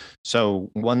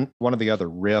 So one of the other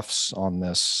riffs on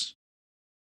this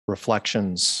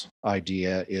reflections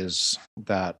idea is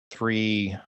that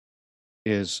 3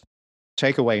 is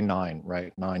take away 9,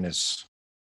 right? 9 is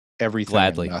everything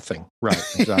Gladly. and nothing. Right,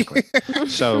 exactly.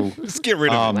 So Just get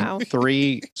rid of it. Wow.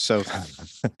 3, so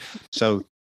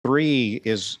 3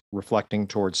 is reflecting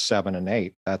towards 7 and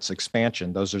 8. That's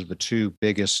expansion. Those are the two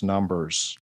biggest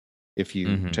numbers if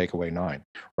you take away 9,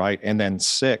 right? And then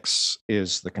 6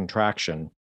 is the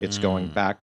contraction. It's going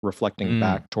back, reflecting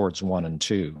back towards 1 and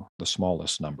 2, the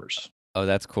smallest numbers. Oh,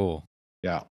 that's cool.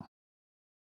 Yeah.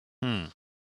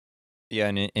 Yeah,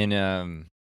 and in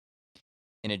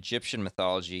Egyptian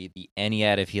mythology, the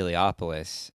Ennead of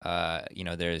Heliopolis,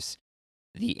 there's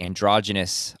the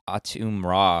androgynous Atum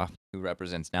Ra, who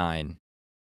represents 9,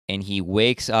 and he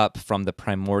wakes up from the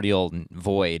primordial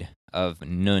void of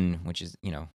Nun, which is,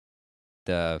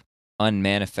 the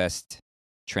unmanifest,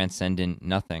 transcendent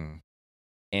nothing.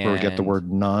 And Where we get the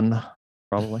word none,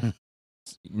 probably.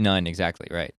 None, exactly,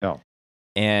 right. Yeah.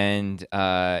 And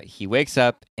he wakes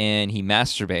up and he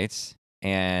masturbates,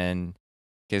 and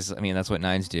because that's what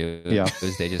 9s do. Yeah,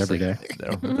 Is they just every day.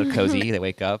 They're cozy. They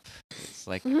wake up. It's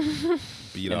like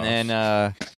Beat off. and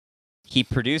then he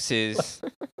produces.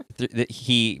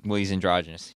 He's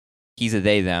androgynous. He's a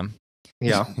they them.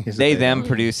 Yeah. They them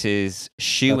produces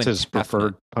Shu That's and his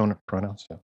preferred pronouns.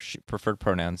 Yeah. preferred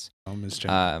pronouns. Oh, Miss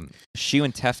Jen. Shu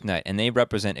and Tefnut, and they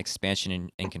represent expansion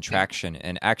and contraction.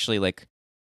 And actually, like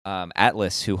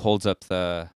Atlas, who holds up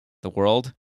the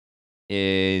world,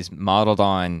 is modeled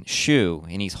on Shu,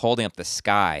 and he's holding up the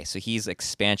sky. So he's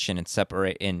expansion and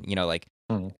separate, and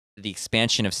the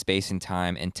expansion of space and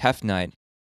time. And Tefnut,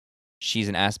 she's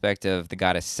an aspect of the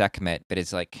goddess Sekhmet, but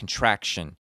it's like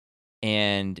contraction.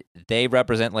 And they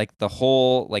represent like the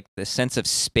whole, like the sense of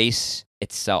space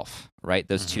itself, right?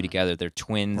 Those two together, they're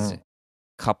twins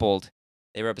coupled.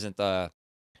 They represent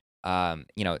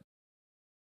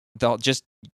just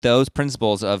those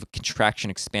principles of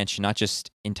contraction, expansion, not just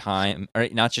in time, or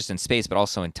not just in space, but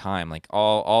also in time. Like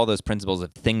all those principles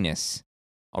of thingness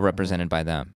are represented by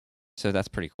them. So that's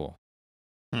pretty cool.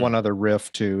 One other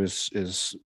riff too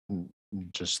is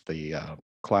just the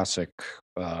classic,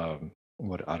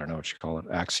 what, I don't know what you call it,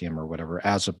 axiom or whatever,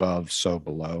 as above, so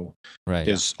below, Right.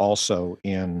 is also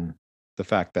in the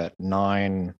fact that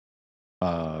 9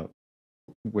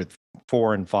 with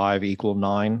 4 and 5 equal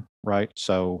 9, right?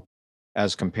 So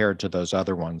as compared to those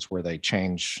other ones where they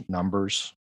change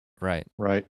numbers, Right.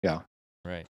 right? Yeah.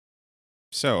 Right.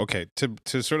 So, okay,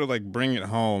 to sort of like bring it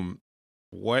home,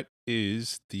 what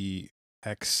is the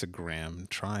hexagram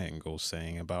triangle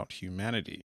saying about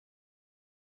humanity?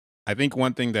 I think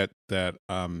one thing that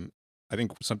I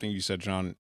think something you said,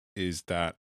 John, is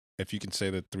that if you can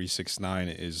say that 369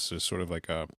 is a sort of like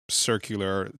a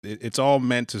circular, it's all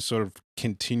meant to sort of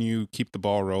keep the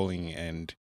ball rolling,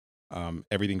 and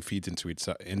everything feeds into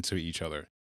each other.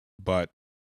 But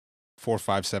 4,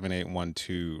 5, 7, 8, 1,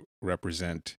 2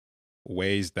 represent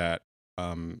ways that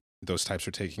those types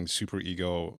are taking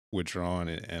superego, withdrawal, and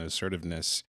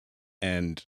assertiveness,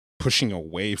 and pushing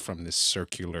away from this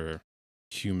circular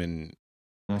human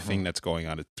thing that's going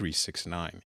on at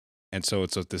 369. And so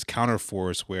it's this counter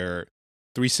force where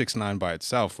 369 by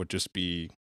itself would just be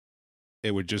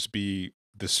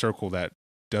the circle that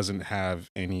doesn't have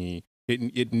any,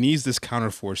 it needs this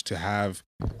counter force to have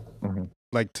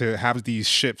like to have these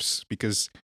shifts, because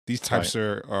these types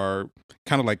are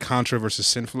kind of like contra versus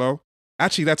synflow.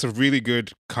 Actually, that's a really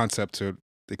good concept to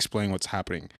explain what's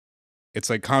happening. It's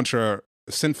like contra,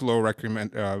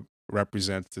 synflow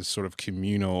represents this sort of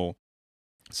communal.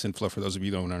 Synflow, for those of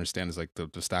you who don't understand, is like the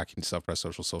stacking self-pres,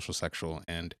 social, sexual,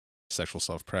 and sexual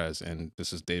self-pres. And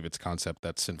this is David's concept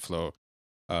that synflow,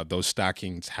 those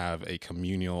stackings have a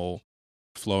communal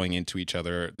flowing into each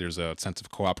other. There's a sense of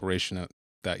cooperation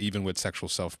that even with sexual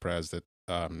self-pres, that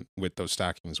with those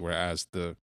stackings, whereas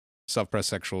the self-pres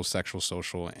sexual,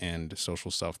 social, and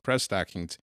social self-pres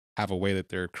stackings have a way that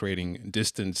they're creating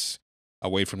distance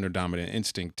away from their dominant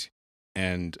instinct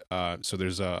And so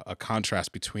there's a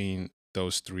contrast between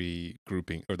those two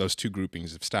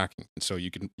groupings of stacking. And so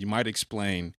you might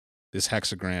explain this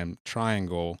hexagram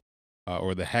triangle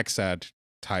or the hexad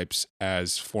types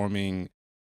as forming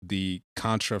the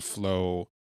contraflow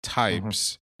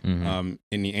types in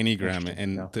the Enneagram,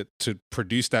 and to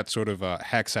produce that sort of a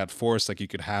hexad force, like you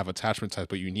could have attachment types,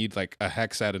 but you need like a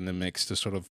hexad in the mix to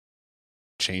sort of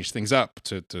change things up,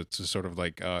 to sort of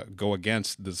like go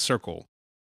against the circle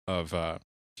of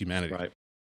humanity. Right.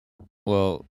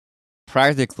 Well,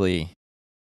 practically,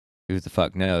 who the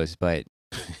fuck knows? But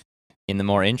in the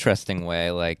more interesting way,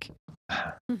 like,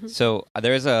 so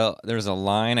there's a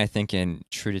line I think in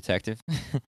True Detective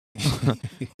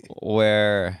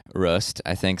where Rust,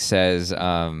 I think, says,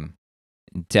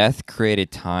 "Death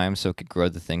created time so it could grow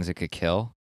the things it could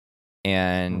kill,"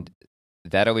 and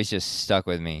that always just stuck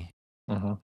with me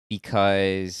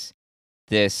because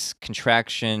this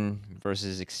contraction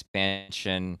versus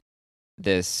expansion,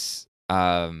 this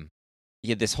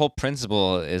this whole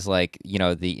principle is like,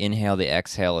 the inhale, the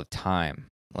exhale of time.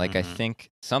 Like, I think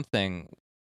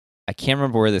I can't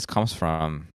remember where this comes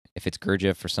from, if it's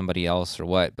Gurdjieff or somebody else or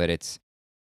what, but it's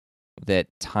that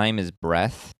time is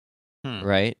breath,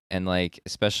 right? And like,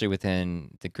 especially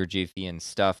within the Gurdjieffian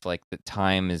stuff, like the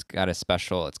time has got it's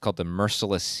called the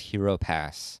merciless hero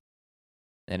pass.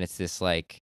 And it's this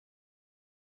like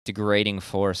degrading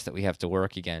force that we have to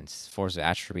work against, force of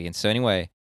atrophy. And so anyway,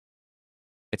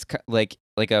 it's like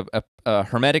a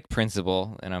hermetic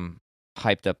principle, and I'm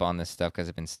hyped up on this stuff because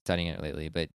I've been studying it lately,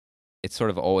 but it's sort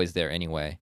of always there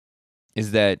anyway,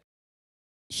 is that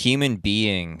human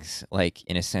beings, like,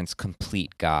 in a sense,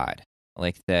 complete God.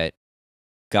 Like, that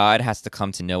God has to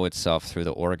come to know itself through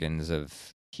the organs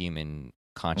of human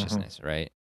consciousness, right?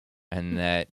 And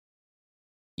that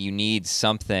you need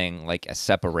something like a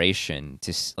separation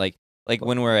to, like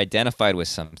when we're identified with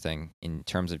something in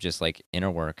terms of just like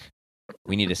inner work,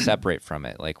 we need to separate from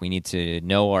it. Like, we need to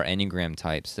know our Enneagram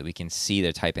types so that we can see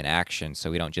the type in action,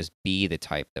 so we don't just be the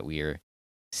type, that we are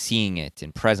seeing it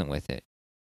and present with it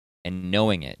and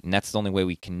knowing it. And that's the only way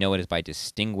we can know it, is by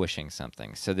distinguishing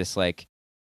something. So this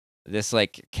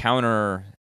counter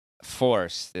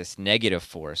force, this negative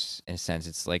force, in a sense,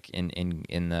 it's like in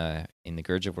the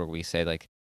Gurdjieff where we say like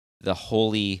the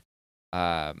holy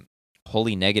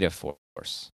negative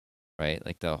force, right?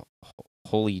 Like the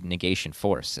holy negation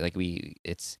force. Like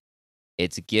it's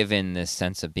given this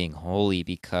sense of being holy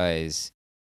because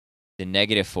the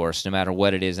negative force, no matter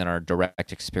what it is in our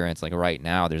direct experience, like right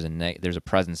now, there's a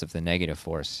presence of the negative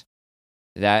force.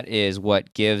 That is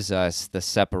what gives us the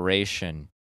separation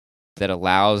that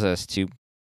allows us to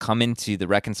come into the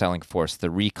reconciling force, the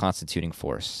reconstituting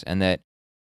force, and that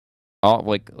all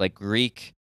like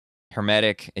Greek,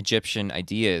 Hermetic, Egyptian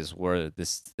ideas were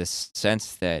this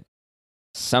sense that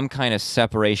some kind of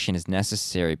separation is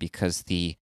necessary because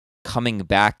the coming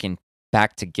back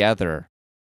together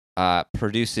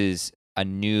produces a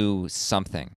new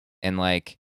something. And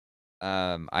like,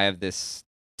 I have this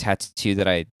tattoo that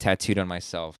I tattooed on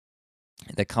myself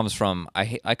that comes from,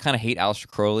 I kind of hate Aleister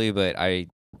Crowley, but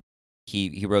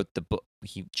he wrote the book,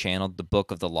 he channeled the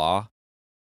Book of the Law,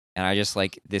 and I just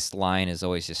like, this line has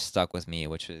always just stuck with me,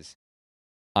 which is,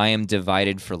 "I am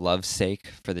divided for love's sake,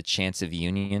 for the chance of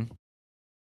union."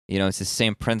 It's the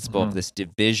same principle of this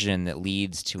division that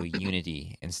leads to a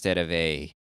unity instead of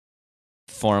a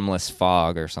formless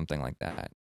fog or something like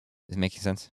that. Is it making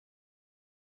sense?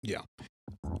 Yeah.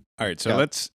 All right. So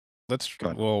let's.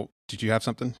 Well, did you have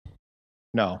something?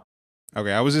 No.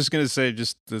 Okay. I was just gonna say,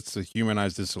 just to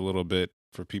humanize this a little bit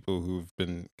for people who've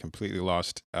been completely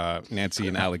lost. Nancy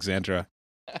and Alexandra,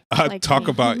 talk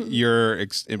about your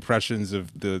impressions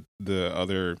of the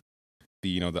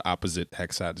opposite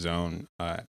hexad zone.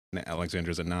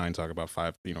 Alexandra's a 9. Talk about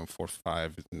 5, 4,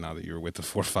 5. Now that you're with the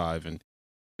 4, 5, and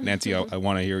Nancy, I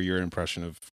want to hear your impression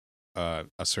of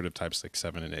assertive types like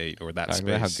 7 and 8, or that Talk space.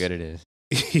 about how good it is.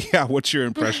 Yeah, what's your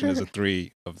impression as a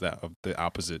 3 of the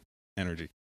opposite energy?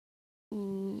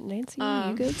 Nancy,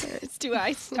 you go first. Do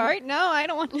I start? No, I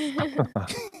don't want to.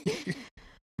 You're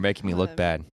making me look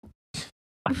bad.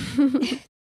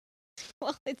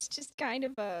 Well, it's just kind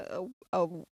of a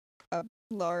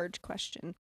large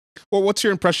question. Well, what's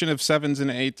your impression of 7s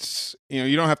and 8s?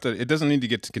 You don't have to. It doesn't need to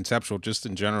get to conceptual. Just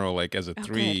in general, like as a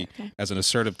 3, as an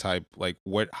assertive type, like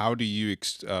how do you?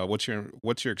 What's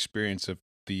your experience of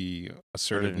the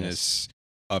assertiveness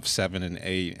of 7 and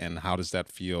 8, and how does that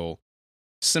feel?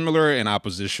 Similar and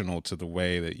oppositional to the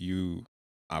way that you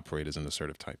operate as an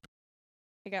assertive type.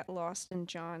 I got lost in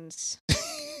John's.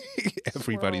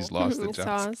 Everybody's lost in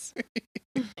John's.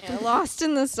 Yeah, lost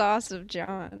in the sauce of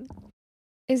John.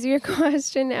 Is your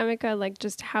question, Emeka, like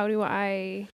just how do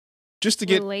I Just to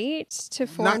get relate to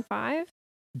 4 not- and 5?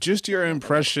 just your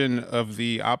impression of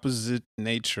the opposite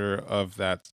nature of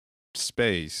that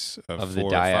space of the 4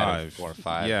 or dyad 5. of 4 or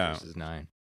 5 Yeah. versus 9.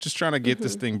 Just trying to get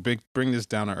this Mhm. thing bring this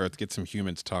down to earth, get some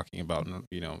humans talking about,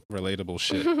 relatable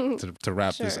shit to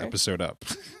wrap this Sure. episode up.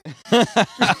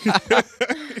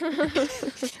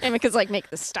 Emeka's like, make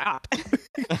this stop.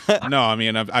 No, I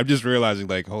mean, I'm just realizing,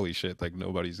 like, holy shit, like,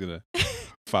 nobody's gonna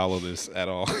follow this at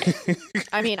all.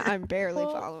 I mean, I'm barely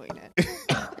Well- following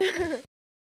it.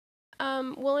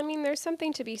 Well, I mean, there's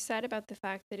something to be said about the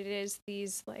fact that it is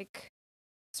these like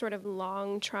sort of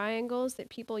long triangles that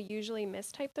people usually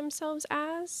mistype themselves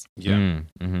as. Yeah.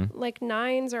 Mm-hmm. Like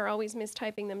 9s are always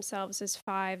mistyping themselves as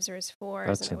 5s or as 4s,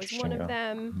 That's and I was one interesting, of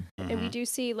yeah. them. And we Mhm. do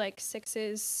see like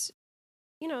 6s,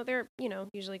 they're,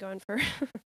 usually going for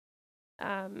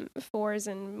 4s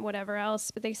and whatever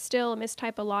else, but they still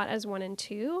mistype a lot as 1 and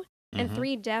 2. And Mhm.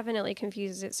 3 definitely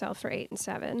confuses itself for 8 and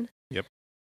 7. Yep.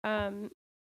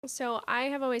 So I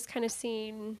have always kind of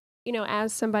seen,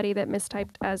 as somebody that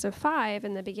mistyped as a 5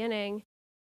 in the beginning,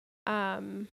 I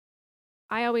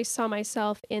always saw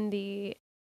myself obviously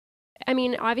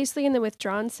in the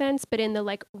withdrawn sense, but in the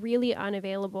like really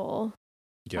unavailable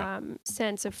Yeah.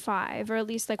 sense of 5, or at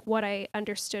least like what I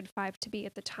understood 5 to be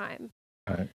at the time.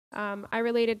 Right. I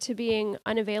related to being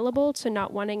unavailable, to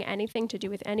not wanting anything to do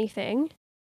with anything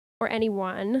or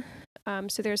anyone.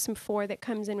 So there's some 4 that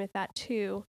comes in with that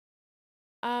too.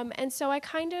 And so I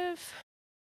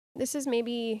this is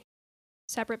maybe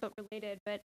separate but related,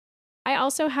 but I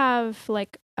also have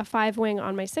like a 5 wing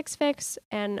on my 6 fix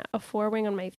and a 4 wing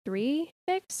on my 3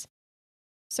 fix.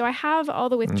 So I have all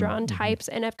the withdrawn Mhm. types,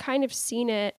 and I've kind of seen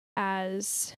it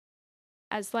as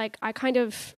like I kind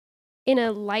of, in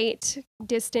a light,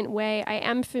 distant way, I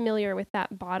am familiar with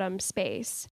that bottom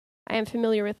space. I am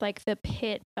familiar with like the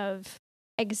pit of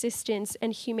existence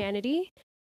and humanity.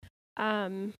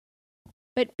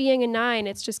 But being a 9,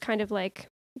 it's just kind of like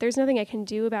there's nothing I can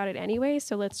do about it anyway,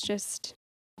 so let's just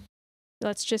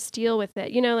deal with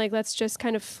it. Like let's just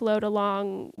kind of float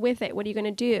along with it. What are you going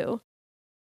to do?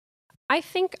 I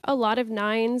think a lot of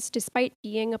 9s, despite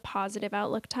being a positive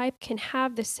outlook type, can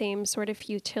have the same sort of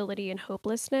futility and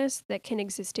hopelessness that can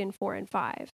exist in 4 and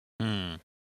 5. Mm.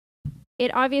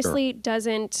 It obviously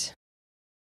doesn't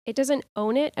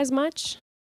own it as much.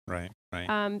 Right.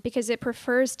 Because it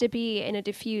prefers to be in a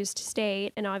diffused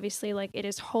state, and obviously like it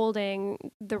is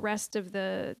holding the rest of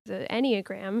the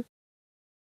Enneagram.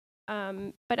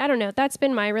 But I don't know, that's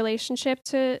been my relationship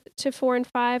to 4 and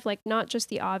 5, like not just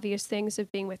the obvious things of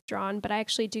being withdrawn, but I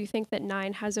actually do think that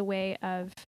 9 has a way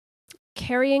of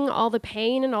carrying all the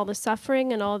pain and all the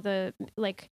suffering and all the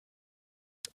like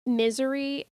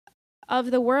misery of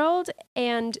the world,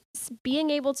 and being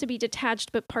able to be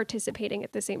detached but participating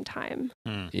at the same time.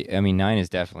 I mean, 9 is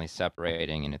definitely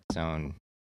separating in its own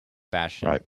fashion.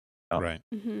 Right. Oh. Right.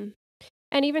 Mm-hmm.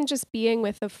 And even just being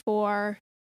with a 4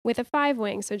 with a 5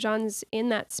 wing, so John's in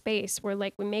that space where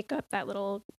like we make up that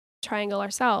little triangle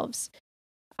ourselves.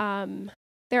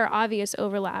 There are obvious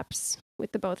overlaps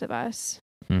with the both of us.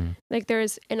 Mhm. Like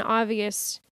there's an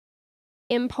obvious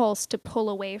impulse to pull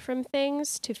away from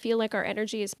things, to feel like our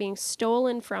energy is being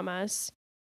stolen from us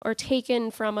or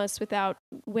taken from us without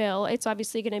will. It's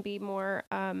obviously going to be more,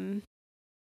 I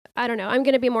don't know, I'm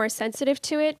going to be more sensitive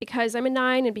to it because I'm a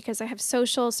 9 and because I have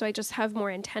social, so I just have more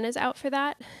antennas out for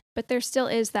that. But there still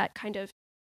is that kind of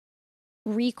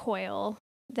recoil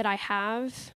that I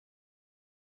have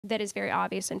that is very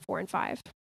obvious in 4 and 5.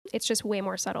 It's just way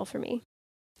more subtle for me.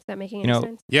 Is that making any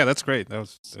sense? Yeah, that's great.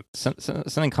 That's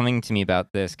Something coming to me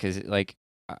about this, because like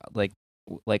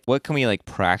what can we like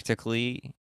practically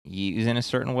use in a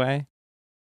certain way?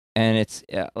 And it's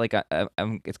like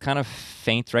it's kind of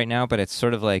faint right now, but it's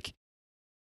sort of like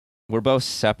we're both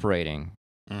separating,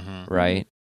 right?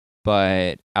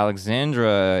 But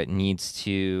Alexandra needs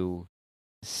to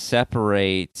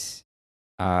separate.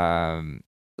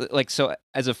 Like, so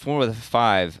as a 4 with a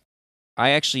 5, I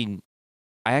actually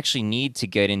need to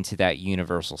get into that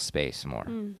universal space more.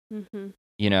 Mm-hmm.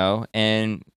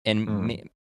 And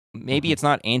maybe it's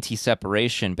not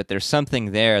anti-separation, but there's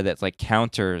something there that's like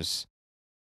counters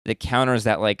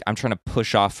that like I'm trying to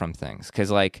push off from things, because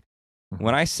like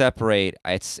when I separate,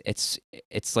 it's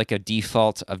like a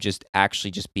default of just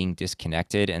actually just being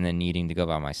disconnected and then needing to go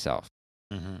by myself.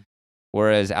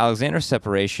 Whereas Alexander's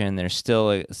separation, there's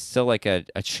still like a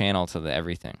channel to the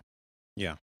everything.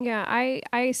 Yeah. Yeah,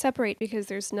 I separate because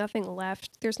there's nothing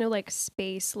left. There's no like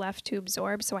space left to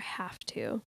absorb, so I have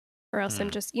to. or else I'm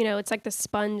just, it's like the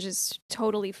sponge is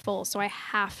totally full. So I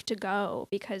have to go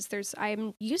because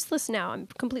I'm useless now. I'm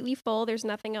completely full. There's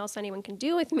nothing else anyone can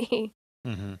do with me.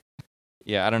 Mm-hmm.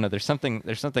 Yeah, I don't know. There's something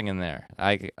in there.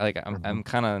 I'm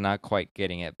kind of not quite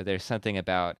getting it, but there's something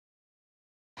about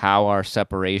how our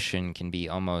separation can be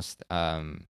almost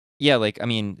the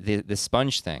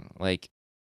sponge thing. Like,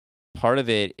 part of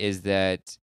it is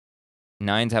that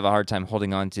nines have a hard time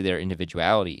holding on to their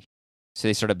individuality, so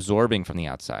they start absorbing from the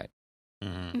outside.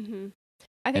 Mm-hmm. Mm-hmm.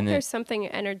 I think there's something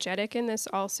energetic in this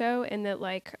also, in that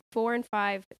like 4 and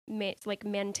 5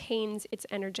 maintains its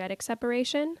energetic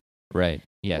separation. Right.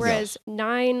 Yes. Whereas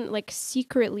 9 like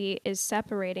secretly is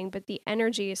separating, but the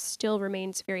energy still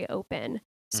remains very open.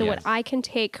 So what I can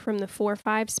take from the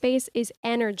 4-5 space is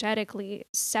energetically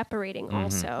separating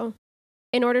also,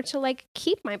 in order to like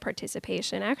keep my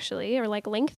participation actually, or like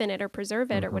lengthen it or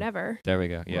preserve it or whatever. There we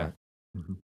go. Yeah.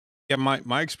 Mm-hmm. Yeah.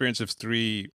 My experience of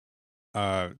 3,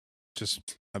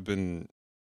 just I've been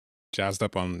jazzed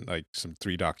up on like some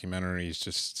 3 documentaries,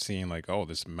 just seeing like, oh,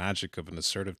 this magic of an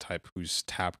assertive type who's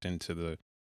tapped into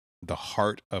the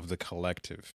heart of the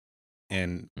collective,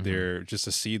 and they're just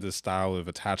to see the style of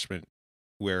attachment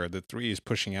where the 3 is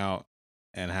pushing out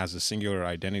and has a singular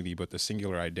identity, but the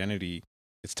singular identity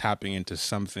is tapping into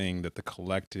something that the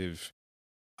collective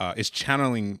is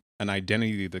channeling, an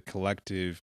identity the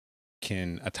collective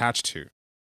can attach to.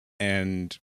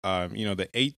 And the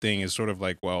 8 thing is sort of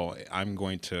like, well, I'm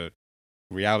going to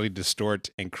reality distort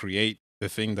and create the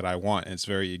thing that I want. And it's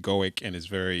very egoic and it's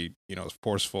very,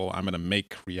 forceful. I'm going to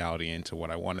make reality into what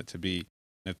I want it to be.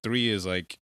 And 3 is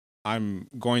like, I'm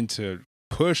going to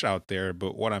push out there,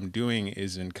 but what I'm doing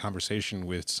is in conversation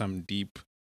with some deep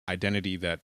identity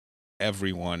that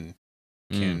everyone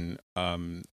can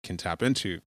tap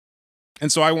into.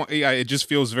 And so it just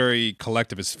feels very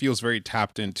collective. It feels very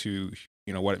tapped into,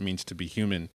 what it means to be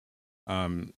human,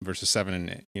 versus 7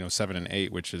 and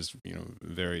 8, which is,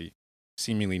 very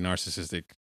seemingly narcissistic,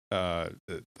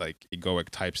 like egoic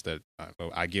types that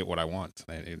I get what I want.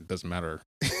 It doesn't matter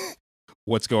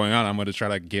what's going on. I'm going to try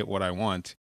to get what I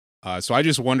want. So I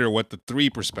just wonder what the 3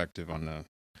 perspective on the,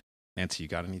 Nancy, you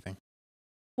got anything?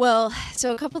 Well,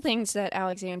 so a couple things that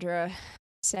Alexandra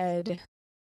said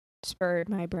spurred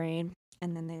my brain,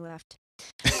 and then they left.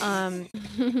 But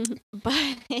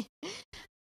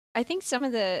I think some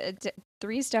of the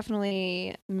 3s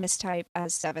definitely mistype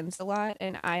as 7s a lot,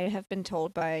 and I have been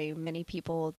told by many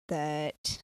people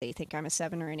that they think I'm a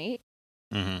 7 or an 8.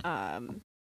 Mm-hmm.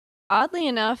 Oddly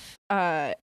enough,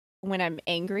 when I'm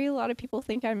angry, a lot of people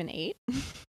think I'm an 8,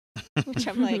 which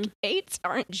I'm like, 8s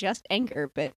aren't just anger,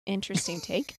 but interesting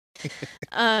take.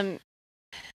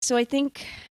 So I think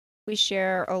we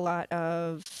share a lot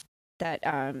of that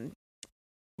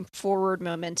forward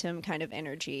momentum kind of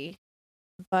energy,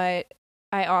 but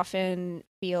I often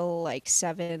feel like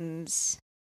 7s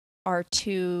are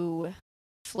too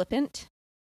flippant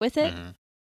with it,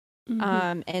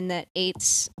 and that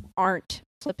 8s aren't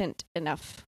flippant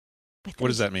enough. What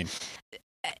does that mean?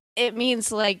 It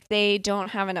means like they don't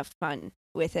have enough fun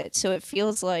with it. So it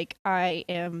feels like I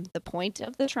am the point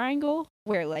of the triangle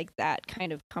where like that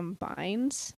kind of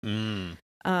combines.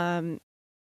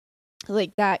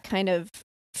 Like that kind of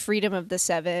freedom of the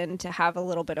 7 to have a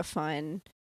little bit of fun,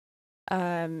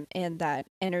 and that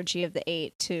energy of the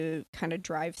 8 to kind of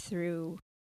drive through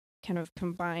kind of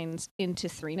combines into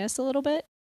 3ness a little bit.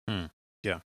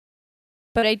 Yeah.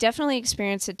 But I definitely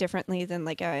experience it differently than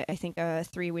like I think a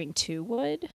 3-wing 2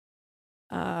 would,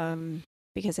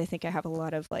 because I think I have a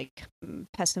lot of like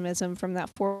pessimism from that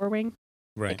 4-wing.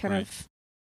 Right. It kind of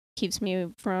keeps me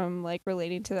from like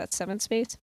relating to that 7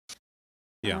 space.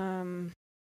 Yeah.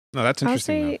 No, that's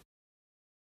interesting. I'll say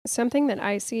something that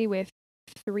I see with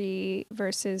 3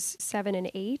 versus 7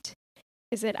 and 8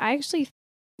 is that I actually,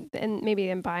 and maybe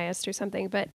I'm biased or something,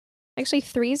 but actually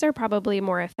 3s are probably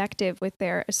more effective with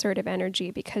their assertive energy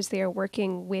because they are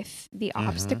working with the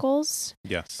obstacles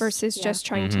versus just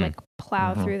trying to like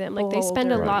plow through them. Like they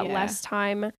spend a lot less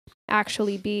time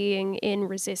actually being in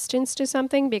resistance to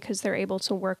something because they're able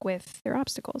to work with their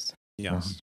obstacles.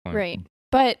 Yes. Right.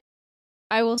 But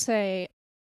I will say,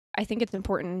 I think it's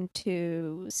important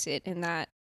to sit in that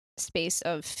space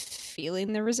of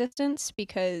feeling the resistance,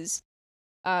 because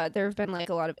there have been like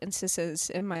a lot of instances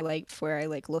in my life where I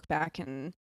like look back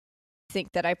and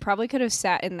think that I probably could have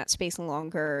sat in that space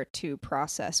longer to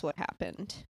process what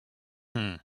happened.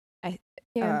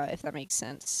 If that makes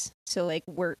sense. So like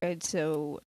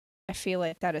so I feel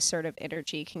like that assertive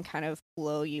energy can kind of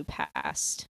blow you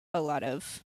past a lot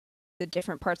of the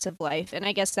different parts of life, and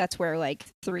I guess that's where like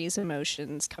 3's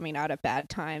emotions coming out at bad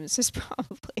times is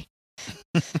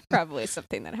probably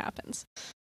something that happens.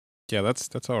 Yeah,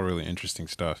 that's all really interesting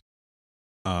stuff.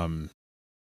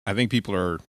 I think people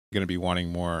are going to be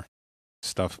wanting more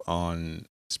stuff on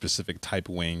specific type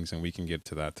wings, and we can get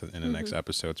to that in the next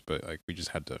episodes. But like, we just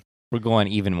had to. We're going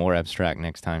even more abstract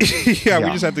next time. Yeah, we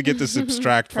just have to get this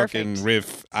abstract Perfect. fucking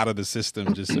riff out of the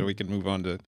system, just so we can move on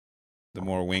to the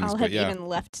more wings. I'll but have yeah, even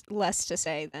less to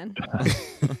say then.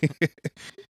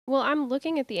 Well, I'm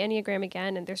looking at the Enneagram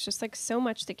again, and there's just like so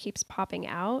much that keeps popping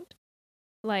out.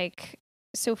 Like,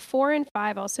 so 4 and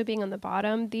 5 also being on the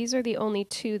bottom, these are the only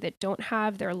two that don't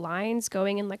have their lines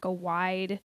going in like a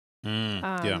wide.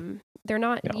 Yeah, They're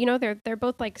not, Yeah. you know, they're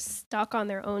both like stuck on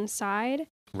their own side.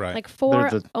 right. Like 4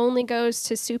 They're the- only goes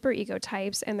to super ego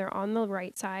types, and they're on the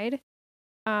right side.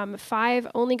 5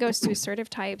 only goes to assertive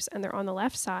types, and they're on the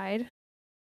left side.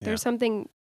 There's something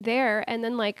there. And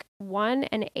then like 1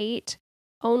 and 8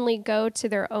 only go to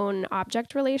their own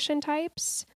object relation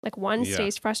types. Like 1 Yeah.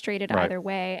 stays frustrated Right. either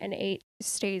way, and 8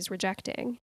 stays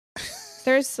rejecting.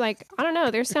 There's like, I don't know,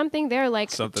 there's something there.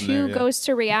 Like Something 2 there, yeah. goes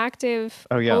to reactive,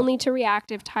 Oh, yeah. only to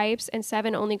reactive types, and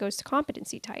 7 only goes to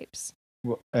competency types.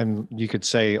 Well, and you could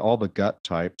say all the gut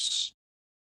types,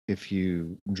 if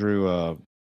you drew a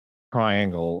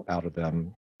triangle out of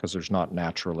them, because there's not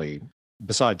naturally,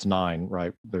 besides 9,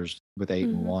 right? There's with 8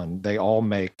 Mhm. and 1, they all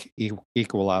make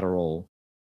equilateral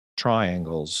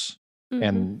triangles. Mhm.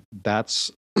 And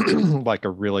that's like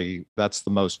that's the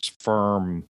most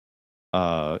firm,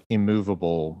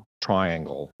 immovable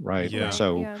triangle, right? Yeah.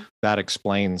 So yeah. that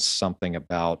explains something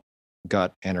about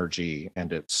gut energy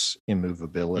and its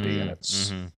immovability and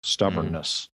its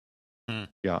stubbornness. Mm.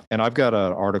 Yeah. And I've got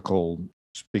an article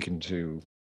speaking to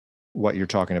what you're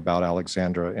talking about,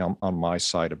 Alexandra, on my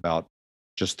site about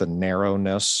just the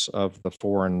narrowness of the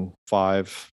 4 and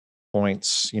 5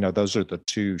 points. You know, those are the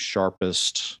 2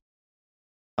 sharpest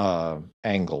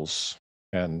angles,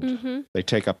 and Mhm. they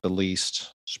take up the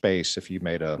least space if you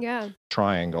made a Yeah.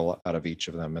 triangle out of each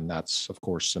of them. And that's, of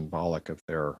course, symbolic of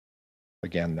their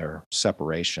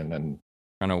separation and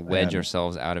Trying to wedge And-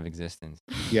 ourselves out of existence.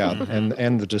 yeah,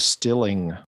 and the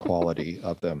distilling quality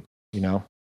of them, you know,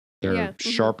 they're Yeah, mhm,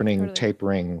 sharpening, totally.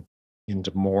 tapering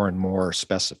into more and more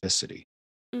specificity.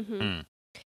 Mm-hmm. Mm.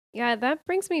 Yeah, that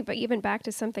brings me but even back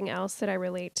to something else that I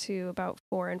relate to about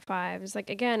 4 and 5. Is like,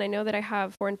 again, I know that I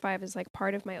have 4 and 5 as like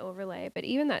part of my overlay, but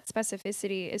even that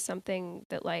specificity is something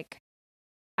that like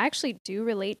I actually do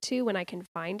relate to when I can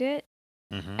find it.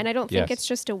 Mhm. And I don't think Yes. it's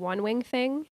just a one wing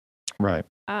thing. Right.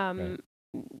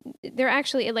 They're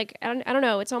actually like, I don't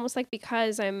know. It's almost like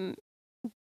because I'm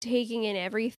taking in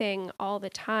everything all the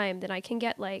time, that I can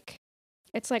get like,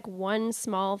 it's like one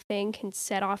small thing can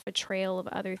set off a trail of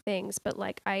other things. But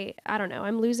like, I don't know,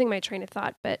 I'm losing my train of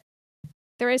thought, but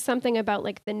there is something about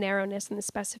like the narrowness and the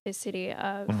specificity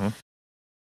of Mhm.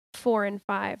 4 and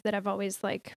 5 that I've always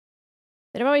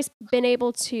been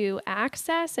able to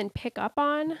access and pick up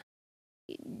on,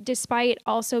 despite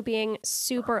also being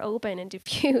super open and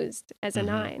diffused as a Mhm.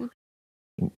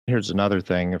 9. Here's another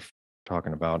thing, if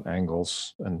talking about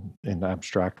angles and in the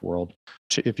abstract world.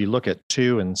 If you look at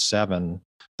 2 and 7,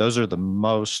 those are the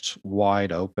most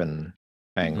wide open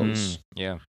angles,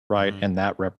 Yeah. right? Mhm. And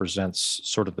that represents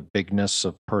sort of the bigness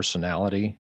of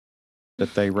personality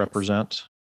that they represent.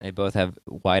 They both have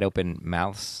wide open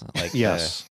mouths. Like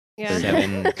Yes. Yeah.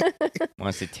 7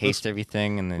 wants to taste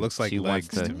everything, and then looks like 2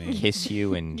 wants legs to to me. kiss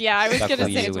you and Yeah, I was suckle gonna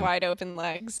say you it's and- wide open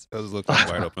legs. Those look like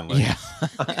wide open legs. Yeah.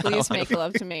 Please make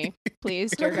love to me.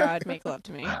 Please, dear God, make love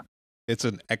to me. It's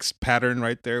an X pattern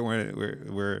right there where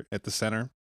we're at the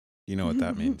center. You know what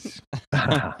that means.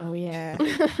 Oh yeah.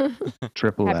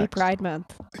 Triple Happy X. Pride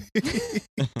Month.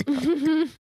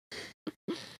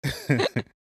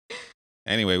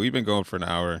 Anyway, we've been going for an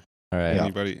hour. All right. Yeah.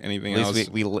 Anybody? Anything At else?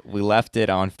 least we left it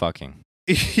on fucking.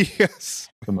 Yes.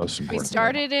 The most We important.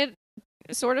 started it,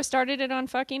 sort of started it on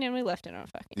fucking, and we left it on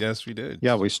fucking. Yes, we did.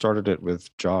 Yeah, we started it with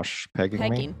Josh pegging me.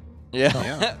 Pegging. Yeah.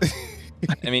 Yeah.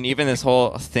 I mean, even this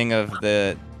whole thing of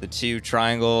the 2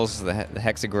 triangles, the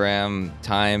hexagram,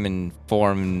 time and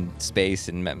form and space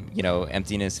and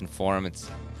emptiness and form. It's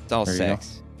all There you go.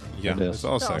 sex. Yeah. It is. It's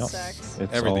all It's all sex. sex.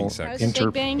 It's Everything's all sex. How does the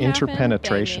Big Bang happen?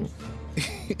 interpenetration.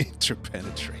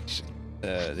 Interpenetration.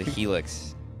 The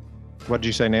helix. What did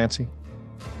you say, Nancy?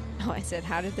 Oh, I said,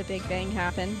 how did the Big Bang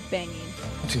happen? Banging.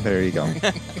 There you go.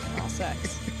 All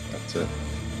sex. That's it.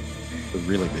 The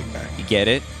really big bang. You get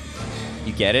it?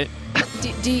 You get it?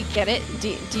 Do you get it? Do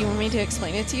you want me to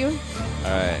explain it to you? All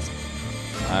right.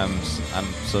 I'm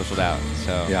socialed out.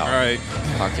 So Yeah. All right.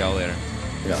 talk to y'all later.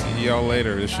 Yeah. See y'all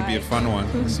later. This should be a Bye. fun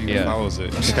one. Let's see who Yeah. follows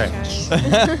it. Okay.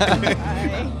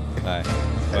 Bye. Bye.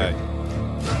 Bye.